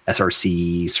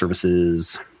 SRC,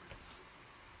 services,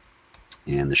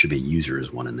 and there should be a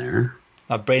users one in there.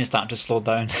 My brain's starting to slow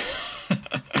down.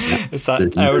 It's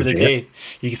that hour of the day.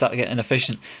 You can start getting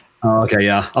inefficient. Oh, okay,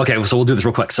 yeah. Okay, so we'll do this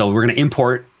real quick. So we're going to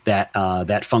import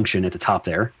that function at the top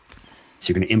there. So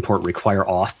you're going to import require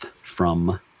auth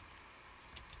from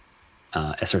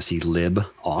src lib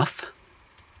auth.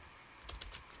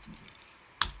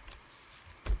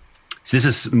 So this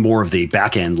is more of the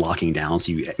backend locking down.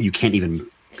 So you can't even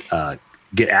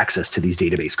get access to these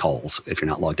database calls if you're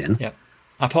not logged in. Yeah.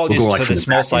 Apologies for the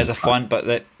small size of font,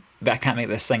 but I can't make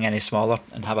this thing any smaller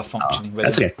and have a functioning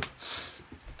That's okay.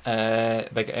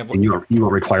 And you will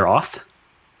require auth.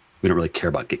 We don't really care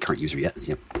about get current user yet.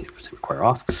 You require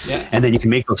auth. Yeah. And then you can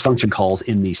make those function calls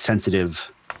in the sensitive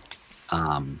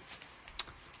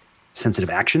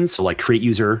actions. So like create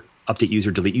user, update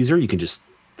user, delete user. You can just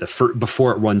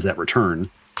before it runs that return,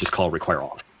 just call require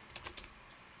auth.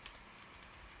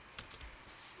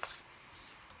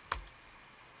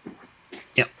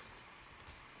 Yep.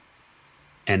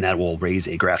 And that will raise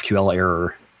a GraphQL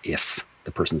error if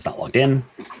the person's not logged in.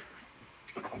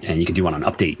 And you can do one on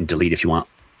update and delete if you want.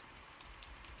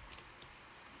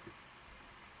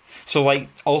 So like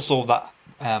also that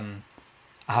I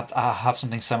have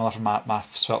something similar for my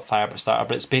Svelte Firebird starter,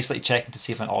 but it's basically checking to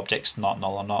see if an object's not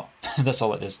null or not. That's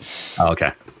all it is. Oh,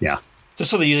 okay. Yeah.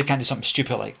 Just so the user can't do something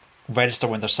stupid like register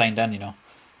when they're signed in, you know.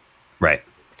 Right.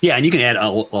 Yeah, and you can add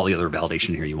all the other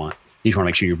validation here you want. You just want to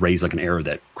make sure you raise like an error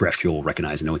that GraphQL will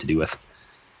recognize and know what to do with.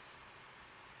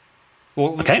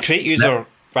 Well, okay. Create user.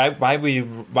 Why do we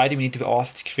need to be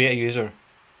auth to create a user?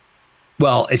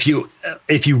 Well, if you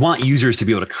want users to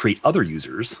be able to create other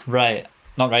users, right?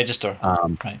 Not register. Right.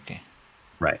 Okay.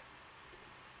 Right.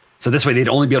 So this way, they'd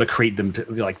only be able to create them.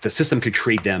 Like the system could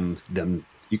create them.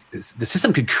 The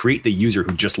system could create the user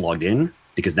who just logged in,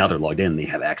 because now they're logged in, they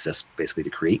have access basically to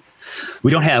create.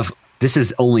 We don't have. This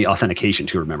is only authentication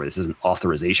too. Remember, this isn't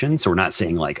authorization. So we're not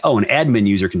saying like, oh, an admin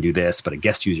user can do this, but a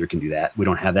guest user can do that. We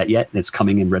don't have that yet. It's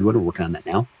coming in Redwood. We're working on that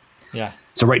now. Yeah.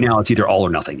 So right now it's either all or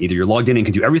nothing. Either you're logged in and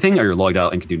can do everything, or you're logged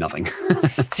out and can do nothing.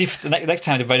 See, the next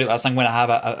time I divide it, I'm going to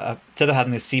have instead of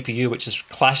having the CPU, which is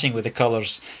clashing with the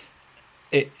colors,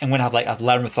 I'm going to have like a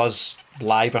Learn With Us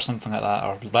live or something like that,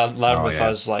 or Learn With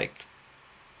Us like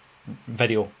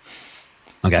video.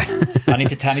 Okay. I'll need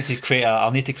to create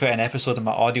an episode of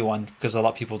my audio one, because a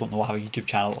lot of people don't know how a YouTube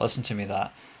channel listen to me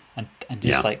that, and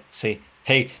just like say,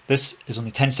 hey, this is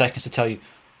only 10 seconds to tell you,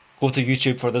 go to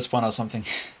YouTube for this one or something.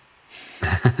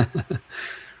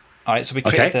 All right, so we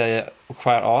created the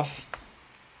require auth.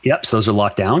 Yep, so those are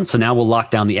locked down. So now we'll lock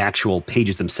down the actual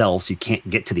pages themselves, so you can't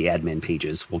get to the admin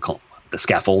pages. We'll call the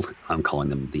scaffold. I'm calling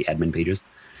them the admin pages.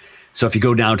 So if you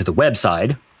go down to the web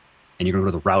side and you're going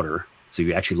to go to the router, so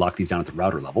you actually lock these down at the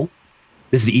router level.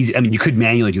 This is the easy. I mean, you could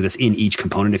manually do this in each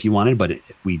component if you wanted, but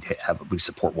we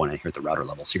support one here at the router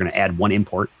level. So you're going to add one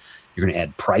import. You're going to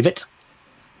add private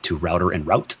to router and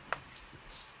route.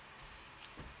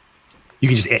 You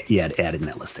can just add in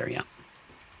that list there, yeah.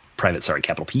 Private, sorry,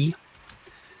 capital P.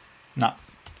 No.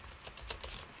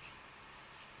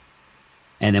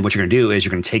 And then what you're going to do is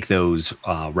you're going to take those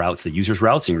routes, the user's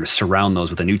routes, and you're going to surround those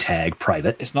with a new tag,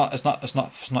 private. It's not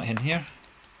in here.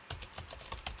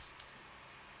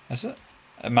 Is it?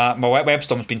 My web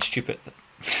storm's been stupid.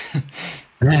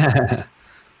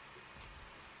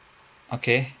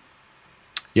 Okay.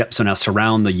 Yep. So now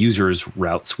surround the user's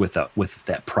routes with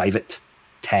that private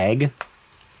tag.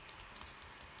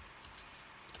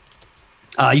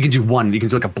 You can do one. You can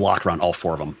do like a block around all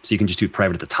four of them. So you can just do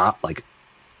private at the top, like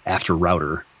after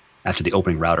the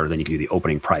opening router. Then you can do the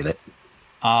opening private.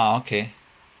 Okay.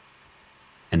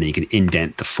 And then you can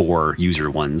indent the four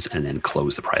user ones and then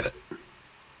close the private.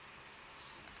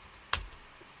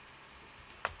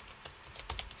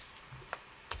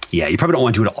 Yeah, you probably don't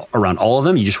want to do it around all of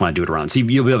them. You just want to do it around. So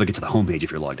you'll be able to get to the home page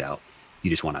if you're logged out. You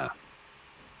just want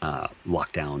to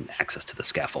lock down access to the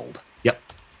scaffold. Yep.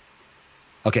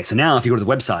 Okay, so now if you go to the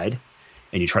website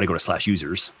and you try to go to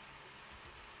 /users.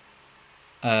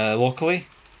 Locally?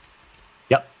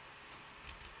 Yep.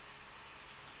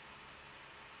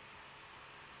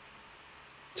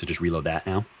 So just reload that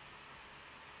now.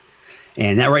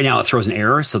 And that right now it throws an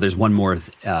error. So there's one more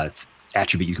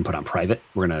attribute you can put on private.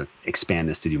 We're going to expand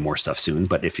this to do more stuff soon.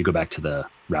 But if you go back to the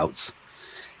routes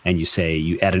and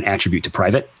you add an attribute to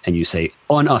private and you say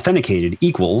unauthenticated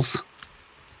equals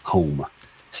home.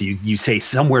 So you say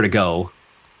somewhere to go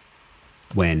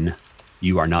when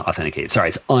you are not authenticated. Sorry,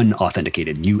 it's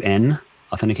unauthenticated. UN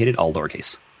authenticated, all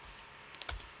lowercase.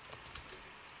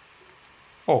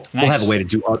 Oh, nice. We'll have a way to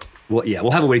do.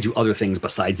 We'll have a way to do other things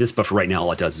besides this. But for right now,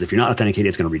 all it does is if you're not authenticated,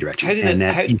 it's going to redirect you.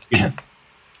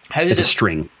 It's a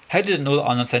string. How did it know that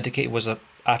unauthenticated was an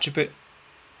attribute?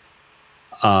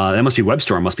 That must be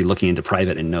WebStorm. Must be looking into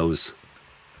private and knows.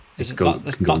 It's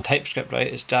not TypeScript, right?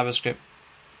 It's JavaScript.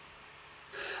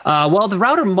 Well, the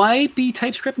router might be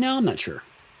TypeScript now. I'm not sure.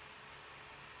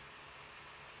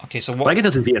 Okay, so what? But I get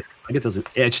those in VS.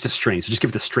 It's just a string. So just give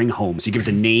it the string home. So you give it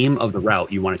the name of the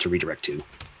route you want it to redirect to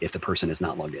if the person is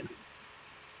not logged in.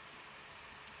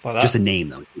 Like that? Just the name,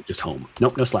 though. Just home.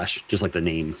 Nope, no slash. Just like the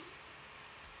name.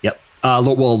 Yep.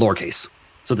 Lowercase.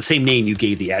 So the same name you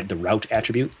gave the route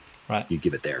attribute, right? You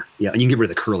give it there. Yeah, and you can get rid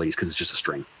of the curlies because it's just a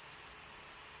string.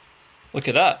 Look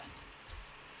at that.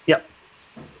 Yep.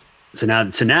 So now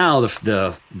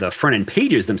the front end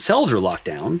pages themselves are locked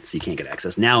down, so you can't get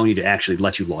access. Now we need to actually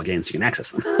let you log in so you can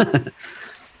access them.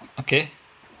 Okay.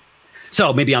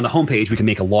 So maybe on the home page we can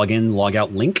make a login, log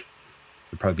out link.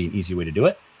 Would probably be an easy way to do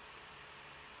it.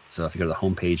 So if you go to the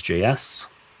homepage JS.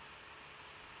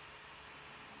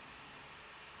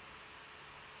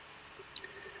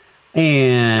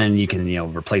 And you can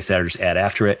replace that or just add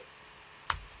after it.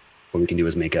 What we can do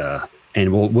is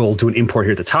and we'll do an import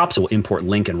here at the top. So we'll import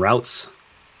link and routes.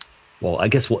 Well, I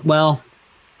guess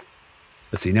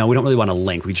Let's see. Now we don't really want a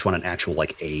link. We just want an actual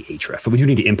like a href. But we do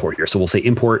need to import here. So we'll say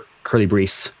import curly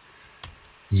brace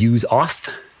use auth,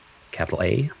 capital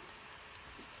A.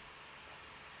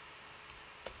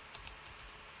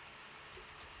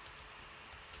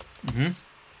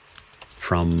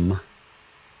 From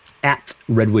at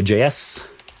Redwood.js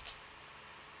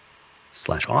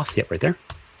 /auth. Yep, right there.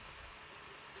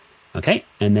 Okay.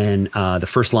 And then the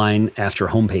first line after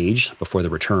homepage before the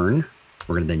return,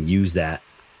 we're going to then use that.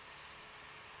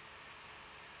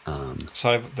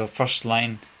 Sorry, the first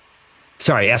line.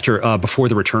 Sorry, after before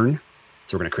the return.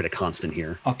 So we're going to create a constant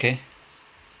here. Okay.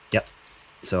 Yep.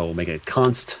 So we'll make a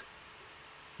const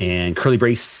and curly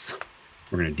brace.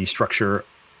 We're going to destructure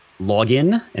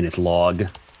login, and it's log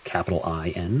capital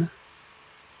IN.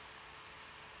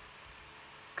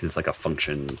 Because it's like a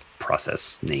function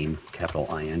process name,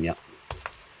 capital IN. Yep.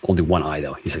 Only one I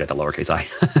though. You still got the lowercase I.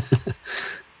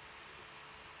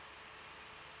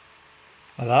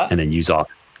 Like that. And then use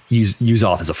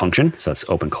auth as a function. So that's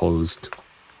open closed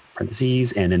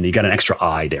parentheses, and then you got an extra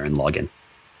I there in login.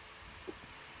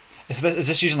 Is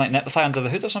this using like Netlify under the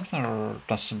hood or something, or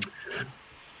does some?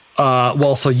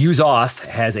 Well, so use auth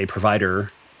has a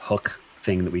provider hook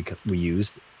thing that we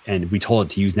use, and we told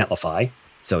it to use Netlify.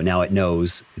 So now it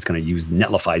knows it's going to use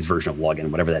Netlify's version of login,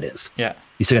 whatever that is. Yeah.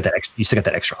 You still got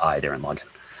that extra I there in login.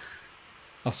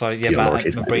 Oh, sorry. Yeah, my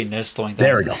brain is slowing down.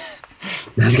 There we go.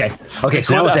 Okay.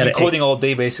 So now let's add coding all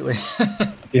day basically.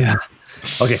 Yeah.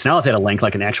 Okay. So now let's add a link,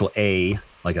 like an actual A,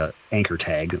 like a anchor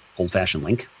tag, old-fashioned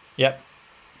link. Yep.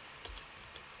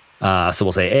 So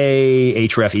we'll say A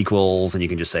href equals, and you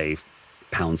can just say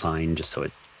 # just so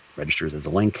it registers as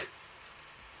a link.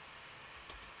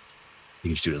 You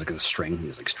can just do it as like a string.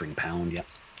 Use like string pound. Yeah.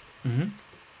 Mm-hmm.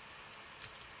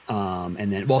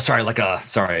 And then,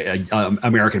 a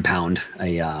American pound.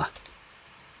 What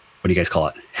do you guys call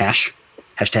it?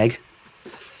 Hashtag.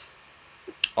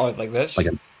 Oh, like this?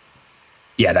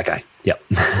 Yeah, that guy. Yep.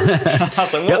 I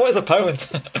was like, what is a pound?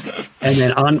 and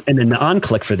then the on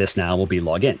click for this now will be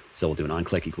login. So we'll do an on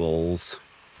click equals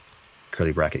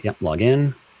curly bracket. Yep,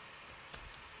 login.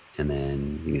 And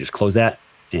then you can just close that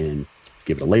and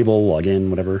give it a label, login,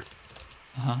 whatever.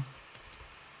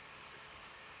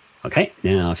 Okay.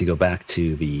 Now, if you go back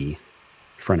to the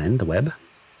front end, the web,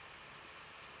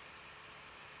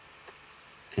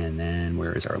 and then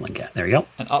where is our link at? There you go.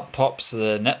 And up pops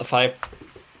the Netlify.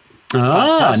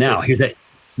 Now here's that.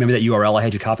 Remember that URL I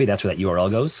had you copy? That's where that URL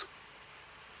goes.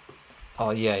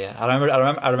 Oh yeah.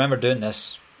 I remember doing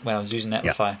this when I was using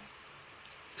Netlify. Yeah.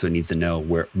 So it needs to know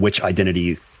which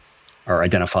identity or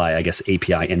identify, I guess,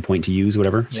 API endpoint to use,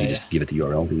 whatever. So you just give it the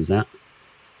URL to use that.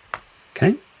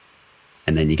 Okay.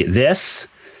 And then you get this.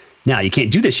 Now you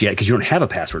can't do this yet because you don't have a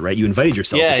password, right? You invited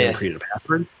yourself, but you haven't created a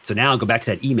password. So now go back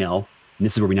to that email, and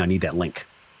this is where we now need that link.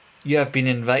 You have been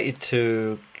invited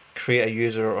to create a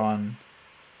user on.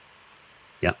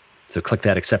 Yeah. So click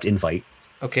that accept invite.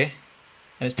 Okay.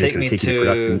 And it's taking me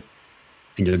to.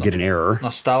 And you'll get an error.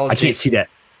 Nostalgic. I can't see that.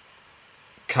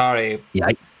 Carry. Yeah.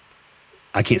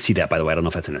 I can't see that, by the way. I don't know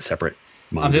if that's in a separate.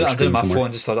 I'm doing my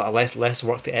phone just so that less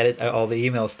work to edit out all the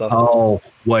email stuff. Oh,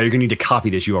 well, you're gonna need to copy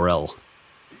this URL.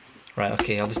 Right.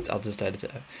 Okay. I'll just edit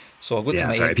it out. So I'll go to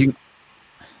my. Sorry. If you.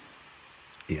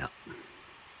 Yeah.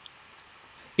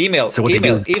 Email. So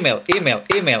email.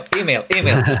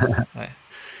 Right.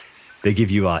 They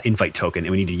give you an invite token,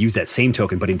 and we need to use that same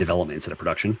token, but in development instead of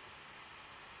production.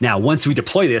 Now, once we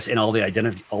deploy this and all the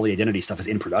identity stuff is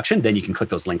in production, then you can click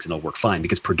those links and it'll work fine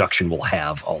because production will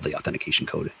have all the authentication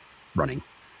code running.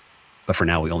 But for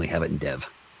now, we only have it in dev.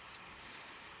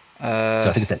 So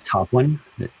I think it's that top one.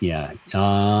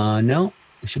 No,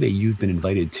 it should be you've been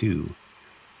invited to.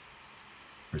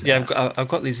 Yeah, I've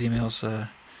got these emails.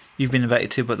 You've been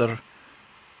invited to, but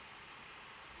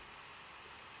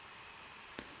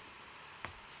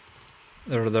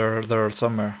they're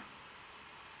somewhere.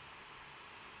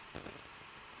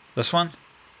 This one?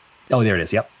 Oh, there it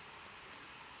is. Yep.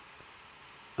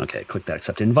 Okay, click that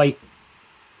accept invite.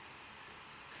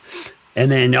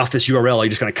 And then off this URL, you're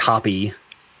just going to copy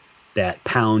that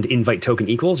pound invite token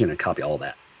equals. You're going to copy all of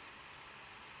that,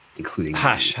 including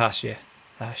hash.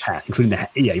 Including the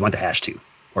you want the hash too,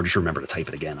 or just remember to type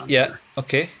it again on there.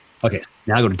 Okay. Okay.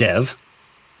 Now go to dev,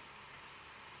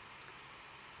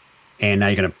 and now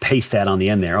you're going to paste that on the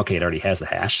end there. Okay, it already has the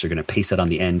hash, so you're going to paste that on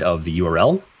the end of the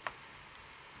URL.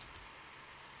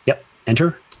 Yep.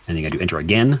 Enter, and then you got to do enter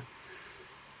again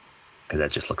because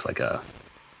that just looks like a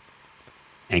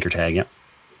anchor tag. Yep.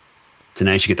 So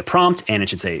now you should get the prompt, and it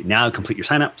should say, now complete your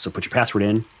sign up. So put your password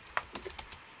in.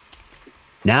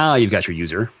 Now you've got your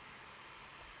user.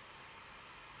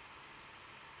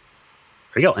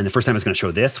 There you go. And the first time it's going to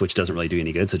show this, which doesn't really do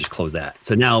any good. So just close that.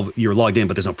 So now you're logged in,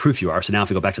 but there's no proof you are. So now if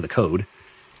we go back to the code,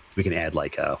 we can add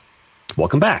like,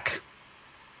 welcome back,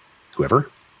 whoever.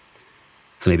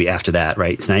 So maybe after that,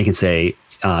 right? So now you can say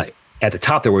at the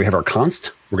top there where we have our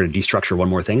const, we're going to destructure one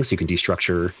more thing. So you can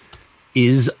destructure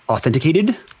is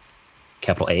authenticated,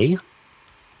 capital A.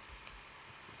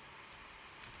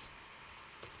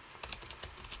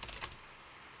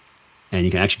 And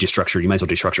you can actually destructure, you might as well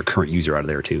destructure current user out of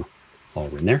there too. While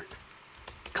we're in there,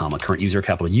 comma, current user,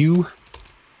 capital U.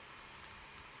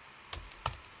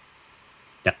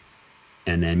 Yeah.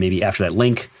 And then maybe after that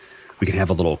link, we can have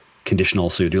a little conditional.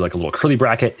 So you do like a little curly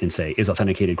bracket and say is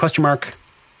authenticated question mark.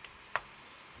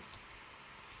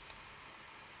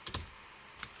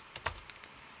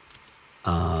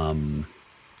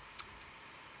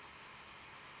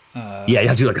 Yeah, you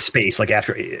have to do like a space, like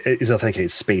after is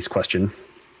authenticated space question.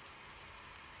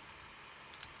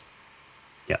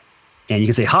 Yeah. And you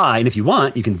can say hi, and if you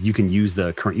want, you can use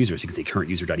the current user. So you can say current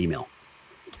user.email.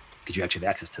 Because you actually have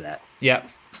access to that. Yeah.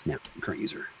 Now, current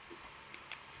user.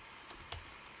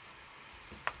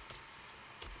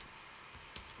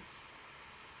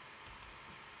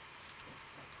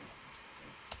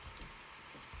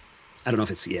 I don't know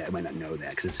if it's, it might not know that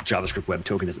because it's a JavaScript web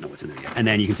token, doesn't know what's in there yet. And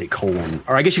then you can say colon,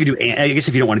 or I guess you could do, I guess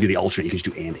if you don't want to do the alternate, you can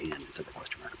just do and instead of the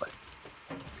question mark. But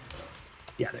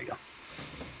yeah, there you go.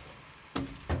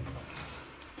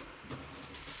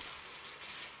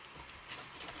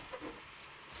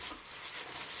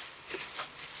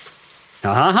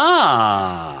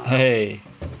 Ha. Hey.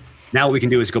 Now what we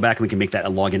can do is go back and we can make that a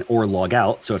login or log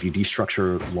out. So if you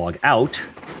destructure log out,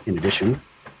 in addition,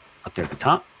 up there at the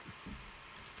top,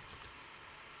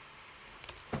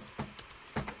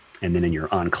 and then in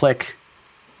your on click,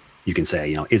 you can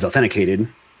say, is authenticated.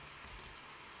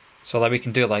 So like we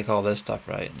can do like all this stuff,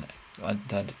 right?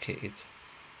 Authenticated.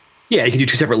 Yeah, you can do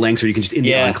two separate links, or you can just in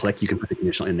the on click, you can put the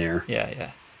conditional in there.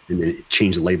 Yeah. And then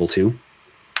change the label too.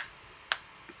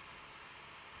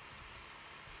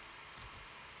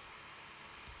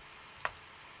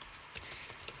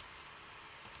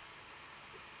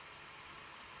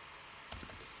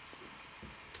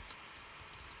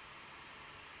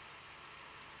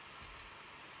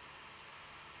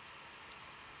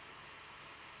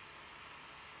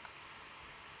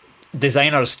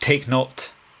 Designers take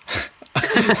note.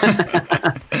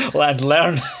 And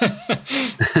learn.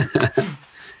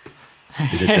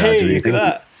 Hey, look at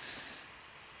that.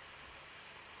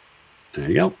 There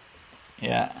you go.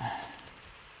 Yeah.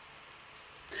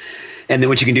 And then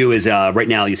what you can do is right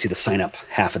now you see the sign up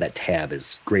half of that tab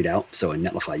is grayed out. So in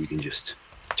Netlify you can just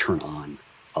turn on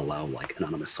allow like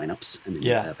anonymous signups, and then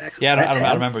you have access to that tab.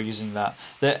 I remember using that.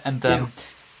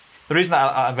 The reason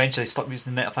that I eventually stopped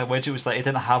using the Netlify widget was like it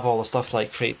didn't have all the stuff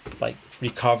like create, like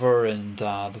recover and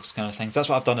those kind of things. That's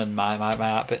what I've done in my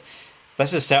app, but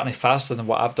this is certainly faster than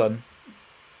what I've done.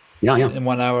 Yeah. In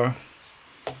 1 hour.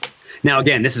 Now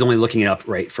again, this is only looking it up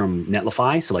right from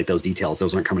Netlify, so like those details,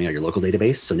 those aren't coming out of your local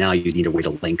database. So now you need a way to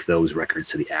link those records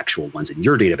to the actual ones in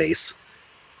your database,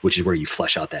 which is where you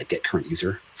flesh out that get current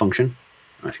user function.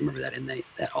 I don't know if you remember that in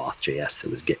that auth.js,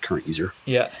 that was get current user.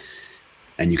 Yeah.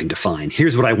 And you can define,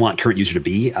 here's what I want current user to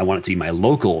be. I want it to be my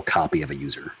local copy of a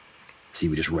user. So you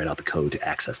would just write out the code to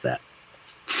access that.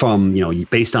 From,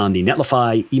 based on the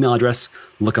Netlify email address,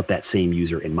 look up that same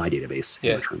user in my database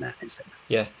and return that instead.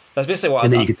 Yeah, that's basically what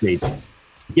and then you can say, then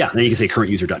you can say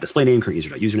current user.displayname, current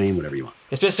user.username, whatever you want.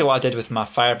 It's basically what I did with my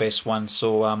Firebase one.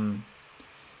 So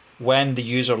when the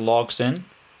user logs in,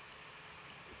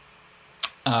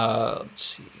 let's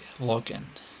see, login.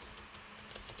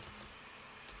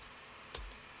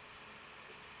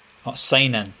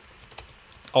 Sign in.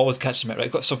 Always catches me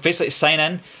right. So basically, sign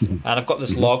in, and I've got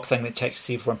this log thing that checks to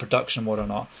see if we're in production mode or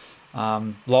not.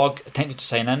 Log attempted to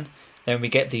sign in. Then we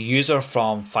get the user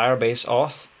from Firebase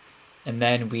auth, and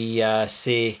then we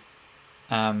say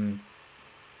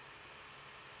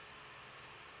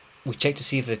we check to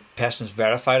see if the person's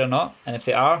verified or not. And if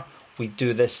they are, we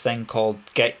do this thing called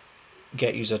get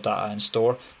user data and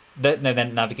store. That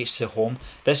then navigates to home.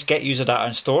 This get user data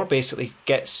and store basically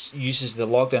uses the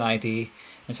logged in ID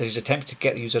and says he's attempting to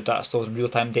get the user data stored in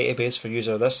real-time database for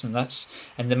user this and this.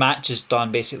 And the match is done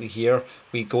basically here.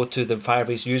 We go to the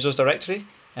Firebase users directory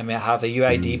and we have a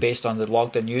UID based on the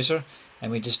logged in user,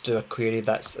 and we just do a query and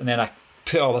then I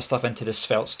put all the stuff into the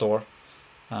Svelte store.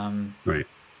 Right.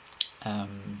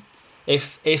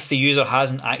 If the user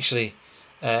hasn't actually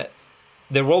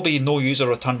there will be no user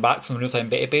returned back from the real-time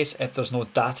database if there's no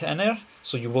data in there.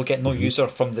 So you will get no user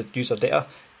from the user data.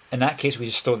 In that case, we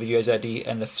just store the user ID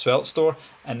in the Svelte store,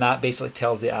 and that basically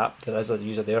tells the app there is a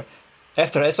user there.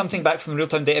 if there is something back from the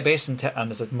real-time database and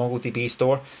there's a MongoDB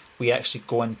store, we actually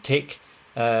go and take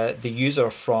the user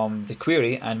from the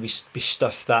query and we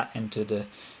stuff that into the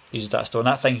user data store. And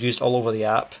that thing's used all over the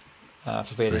app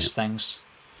for various things.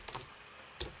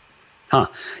 Huh.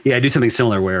 Yeah, I do something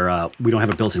similar where we don't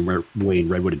have a built-in way in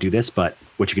Redwood to do this, but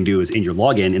what you can do is in your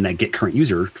login, in that get current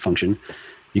user function,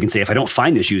 you can say, if I don't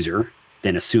find this user,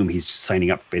 then assume he's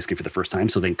signing up basically for the first time.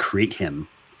 So then create him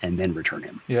and then return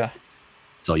him. Yeah.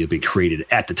 So you'll be created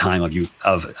at the time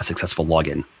of a successful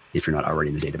login if you're not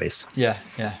already in the database. Yeah,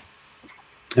 yeah.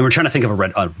 And we're trying to think of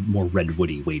a more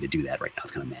Redwoody way to do that right now.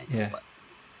 It's kind of manual. Yeah. But.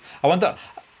 I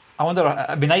wonder.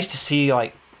 It'd be nice to see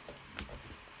like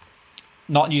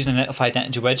not using a Netlify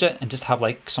identity widget and just have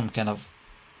like some kind of.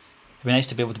 It'd be nice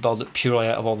to be able to build it purely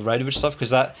out of all the Redwood stuff, because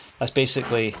that's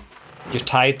basically you're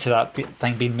tied to that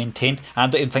thing being maintained. I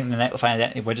don't even think the Netlify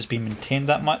identity widget's being maintained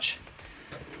that much.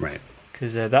 Right.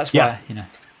 Because that's why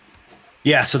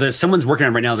Yeah, so there's someone's working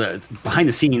on right now. Behind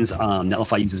the scenes,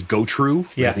 Netlify uses GoTrue.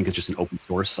 Yeah. I think it's just an open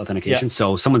source authentication. Yeah.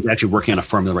 So someone's actually working on a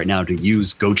formula right now to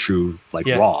use GoTrue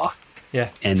raw. Yeah.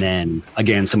 And then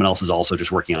again, someone else is also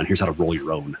just working on here's how to roll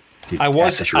your own.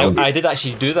 I did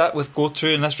actually do that with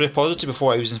GoTrue in this repository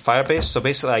before I was in Firebase. So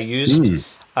basically,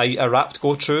 I wrapped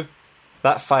GoTrue.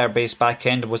 That Firebase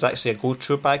backend was actually a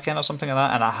GoTrue backend or something like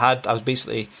that, and I had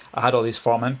all these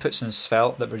form inputs in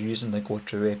Svelte that were using the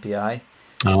GoTrue API.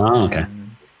 Oh, okay.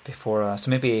 Before, so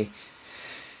maybe,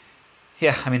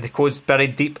 yeah. I mean, the code's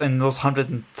buried deep in those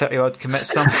 130 odd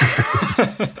commits.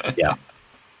 Yeah.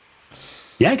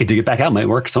 Yeah, I could dig it back out. It might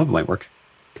work. Some of it might work.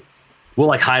 We'll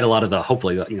like hide a lot of the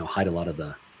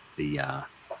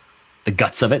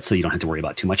guts of it, so you don't have to worry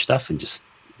about too much stuff, and just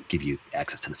give you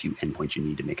access to the few endpoints you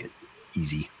need to make it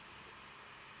easy.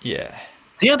 Yeah.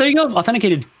 So yeah, there you go.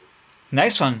 Authenticated.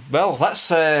 Nice one. Well, that's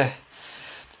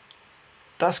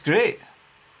great.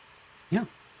 Yeah.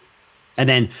 And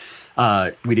then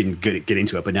we didn't get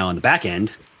into it, but now on the back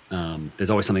end, there's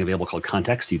always something available called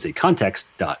context. You'd say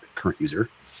context.currentUser.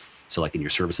 So like in your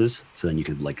services. So then you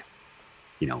could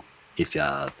if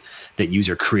that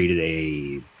user created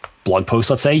a blog post,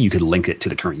 let's say, you could link it to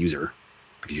the current user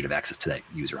because you'd have access to that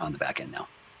user on the back end now.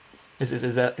 Is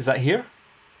that here?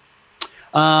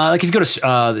 Like if you go to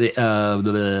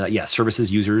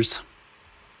services users.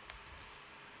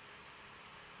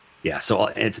 Yeah, so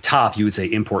at the top you would say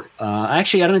import.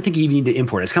 Actually, I don't think you even need to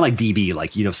import. It's kind of like DB.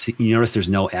 Like you notice there's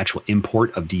no actual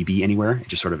import of DB anywhere. It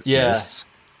just sort of exists.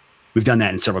 We've done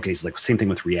that in several cases. Like same thing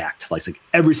with React. Like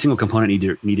every single component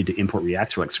needed to import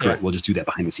React. So like screw it, we'll just do that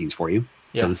behind the scenes for you.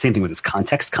 Yeah. So the same thing with this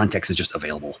context. Context is just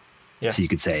available. Yeah. So you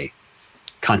could say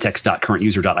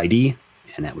context.currentUser.id,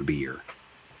 and that would be your.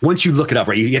 Once you look it up,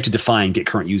 right, you have to define get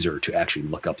current user to actually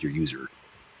look up your user,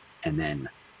 and then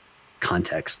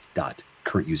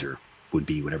context.currentUser would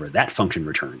be whatever that function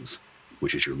returns,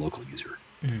 which is your local user.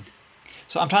 Mm-hmm.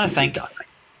 So I'm trying to think.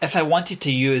 If I wanted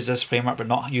to use this framework but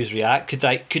not use React,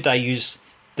 could I use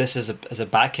this as a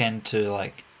backend to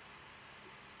like?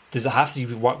 Does it have to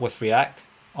work with React?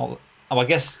 I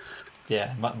guess,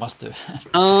 yeah, must do.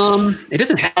 It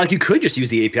doesn't have like you could just use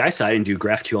the API side and do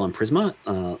GraphQL and Prisma.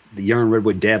 The Yarn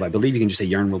Redwood Dev, I believe you can just say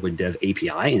Yarn Redwood Dev API,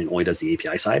 and it only does the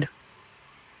API side.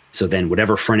 So then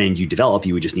whatever front end you develop,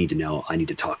 you would just need to know I need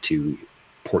to talk to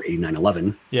port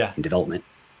 8911 in development.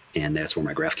 And that's where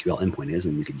my GraphQL endpoint is,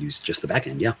 and you could use just the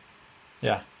backend,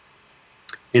 Yeah.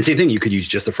 And same thing, you could use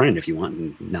just the front end if you want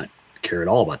and not care at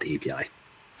all about the API.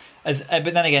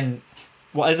 But then again,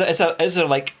 is there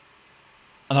like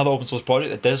another open source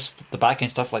project that does the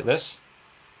backend stuff like this?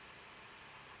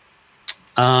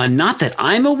 Not that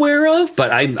I'm aware of,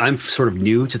 but I'm sort of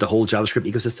new to the whole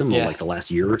JavaScript ecosystem like the last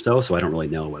year or so I don't really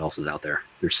know what else is out there.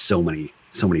 There's so many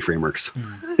frameworks.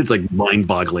 It's like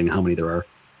mind-boggling how many there are.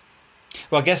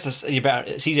 Well, I guess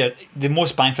it's easier. The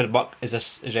most bang for the buck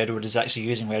is Redwood is actually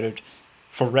using Redwood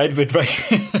for Redwood, right?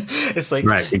 It's like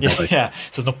right, exactly. Yeah.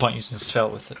 So there's no point using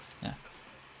Svelte with it.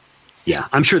 Yeah.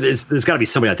 I'm sure there's got to be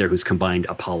somebody out there who's combined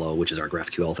Apollo, which is our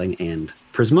GraphQL thing, and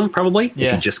Prisma, probably.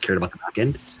 If you just cared about the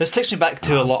backend. This takes me back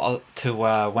to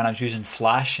when I was using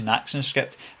Flash and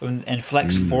ActionScript. When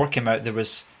Flex 4 came out, there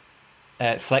was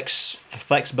Flex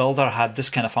Builder had this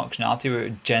kind of functionality where it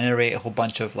would generate a whole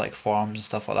bunch of like forms and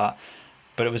stuff like that.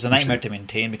 But it was a nightmare to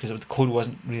maintain because the code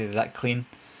wasn't really that clean.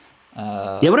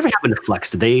 Whatever happened to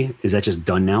Flex? Is that just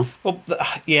done now? Well,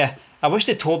 yeah. I wish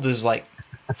they told us like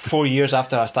 4 years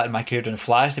after I started my career doing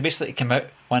Flash. They basically came out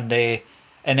one day,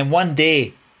 and then one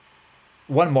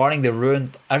morning, they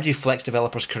ruined every Flex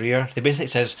developer's career. They basically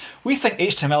says, we think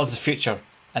HTML is the future,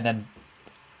 and then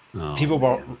Oh, people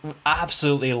were man.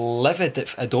 absolutely livid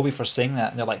at Adobe for saying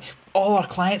that. And they're like, all our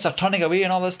clients are turning away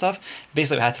and all this stuff.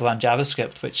 Basically, we had to learn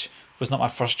JavaScript, which was not my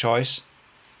first choice.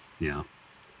 Yeah.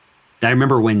 I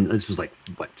remember when this was like,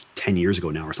 what, 10 years ago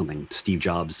now or something, Steve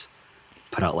Jobs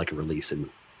put out like a release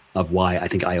of why I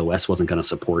think iOS wasn't going to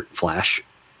support Flash,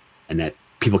 and that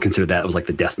people considered that was like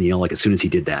the death knell. Like as soon as he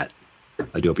did that,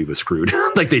 Adobe was screwed.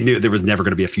 Like they knew there was never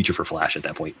going to be a future for Flash at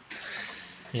that point.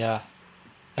 Yeah.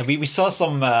 And we saw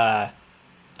some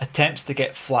attempts to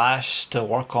get Flash to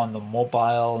work on the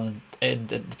mobile, and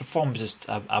the performance is just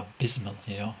abysmal,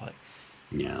 you know? Like,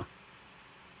 Yeah.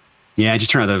 Yeah, it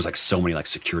just turned out there was like so many like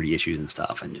security issues and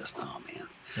stuff, and just, oh man.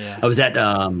 yeah. I was at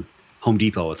Home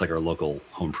Depot. It's like our local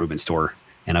home improvement store,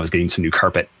 and I was getting some new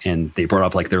carpet, and they brought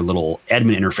up like their little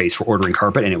admin interface for ordering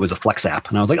carpet, and it was a Flex app,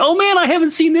 and I was like, oh man, I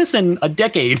haven't seen this in a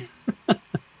decade.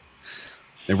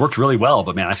 It worked really well,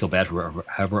 but man, I feel bad for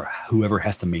whoever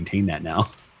has to maintain that now.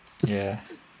 Yeah.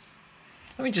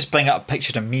 Let me just bring up a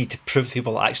picture of me to prove to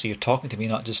people that actually you're talking to me,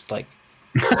 not just like.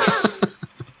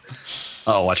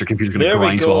 Oh, watch, your computer's going to There we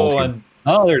grind to a halt go. here. And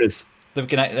Oh, there it is.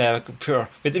 the computer.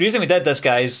 But the reason we did this,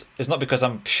 guys, is not because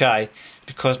I'm shy,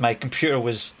 because my computer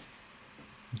was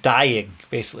dying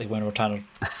basically when we were trying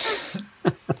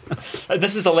to. And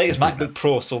this is the latest MacBook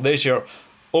Pro, so there's your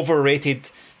overrated,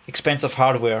 expensive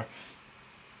hardware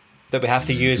that we have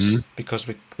to use because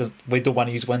we don't want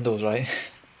to use Windows, right?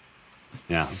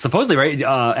 Yeah, supposedly, right?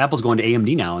 Apple's going to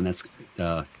AMD now, and that's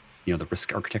the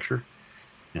RISC architecture.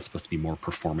 And it's supposed to be more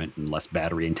performant and less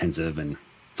battery intensive, and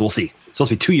so we'll see. It's supposed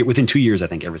to be 2 years. Within 2 years, I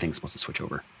think everything's supposed to switch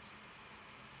over.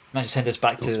 I might just send this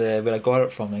back to where I got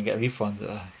it from and get a refund.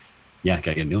 Yeah,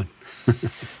 gotta get it doing.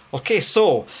 Well,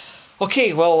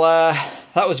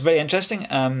 that was very interesting.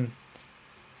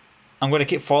 I'm going to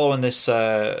keep following this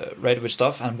Redwood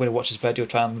stuff. I'm going to watch this video,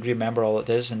 try and remember all it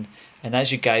is, and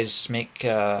as you guys make,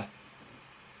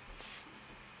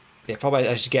 probably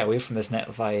as you get away from this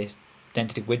Netlify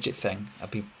identity widget thing,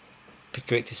 it'd be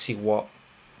great to see what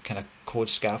kind of code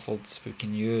scaffolds we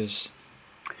can use.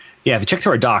 Yeah, if you check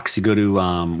through our docs, you go to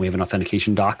we have an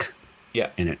authentication doc. Yeah,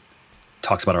 and it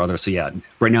talks about our other. So yeah,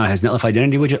 right now it has Netlify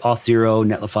identity widget, Auth0,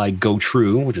 Netlify Go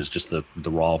True, which is just the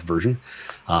raw version,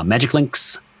 Magic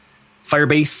Links,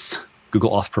 Firebase,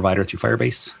 Google Auth provider through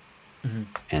Firebase,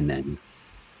 and then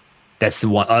that's the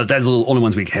one. That's the only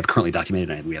ones we have currently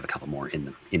documented, and we have a couple more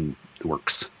in the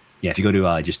works. Yeah, if you go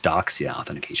to just docs, yeah,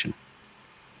 authentication.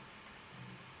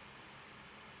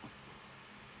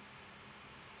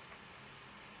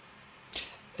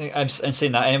 I'm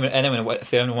saying that anyone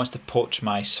if anyone wants to poach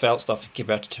my Svelte stuff and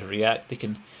convert it to React, they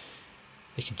can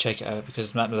check it out,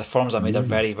 because the forms I made are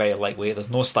very, very lightweight.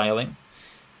 There's no styling,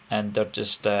 and they're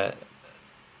just.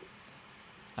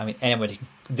 Anybody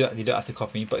can do it. You don't have to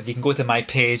copy me, but if you can go to my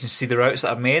page and see the routes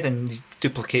that I've made and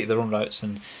duplicate their own routes,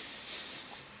 and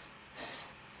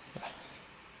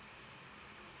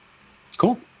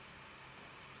cool.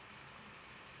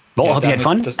 Well, I hope you had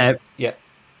fun. Yeah.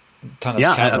 I was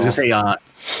going to say,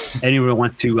 anyone who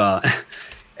wants to,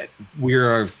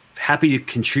 we're happy to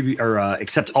contribute or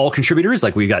accept all contributors.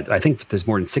 Like I think there's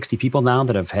more than 60 people now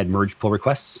that have had merge pull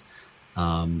requests.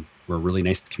 We're a really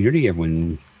nice community.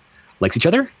 Everyone likes each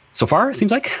other so far, it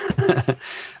seems like.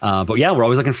 But yeah, we're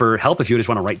always looking for help. If you just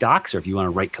want to write docs or if you want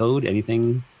to write code,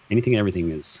 anything and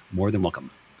everything is more than welcome.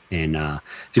 And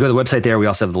if you go to the website there, we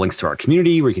also have the links to our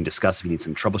community where you can discuss if you need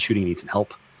some troubleshooting, you need some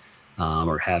help.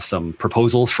 Or have some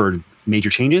proposals for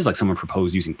major changes, like someone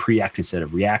proposed using Preact instead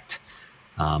of React.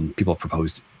 People have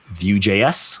proposed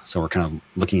Vue.js, so we're kind of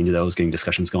looking into those, getting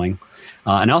discussions going.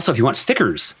 And also, if you want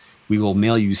stickers, we will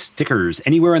mail you stickers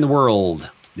anywhere in the world.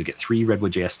 You'll get 3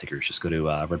 Redwood.js stickers. Just go to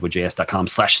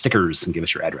redwoodjs.com/stickers and give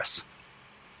us your address.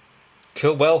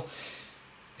 Cool. Well,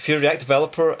 if you're a React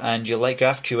developer and you like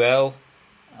GraphQL,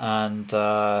 and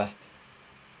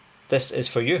this is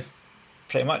for you,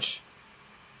 pretty much.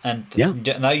 And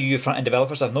now you front-end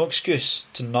developers have no excuse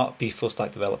to not be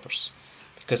full-stack developers,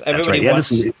 because everybody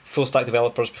wants full-stack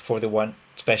developers before they want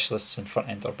specialists in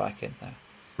front-end or back-end now.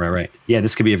 Right. Yeah,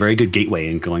 this could be a very good gateway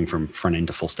in going from front-end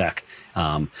to full-stack.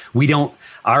 We don't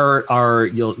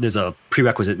there's a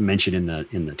prerequisite mentioned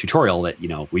in the tutorial that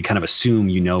we kind of assume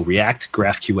React,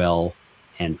 GraphQL,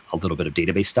 and a little bit of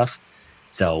database stuff.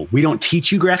 So we don't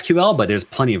teach you GraphQL, but there's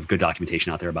plenty of good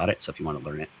documentation out there about it. So if you want to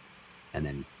learn it, and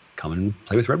then come and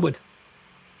play with Redwood.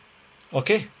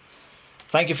 Okay.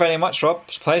 Thank you very much, Rob.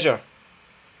 It's a pleasure.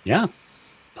 Yeah.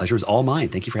 Pleasure is all mine.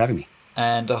 Thank you for having me.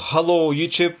 And hello,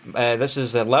 YouTube. This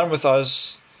is the Learn With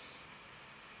Us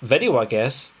video, I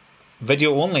guess.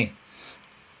 Video only.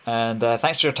 And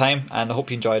thanks for your time, and I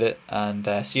hope you enjoyed it. And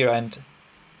see you around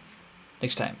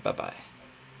next time. Bye-bye.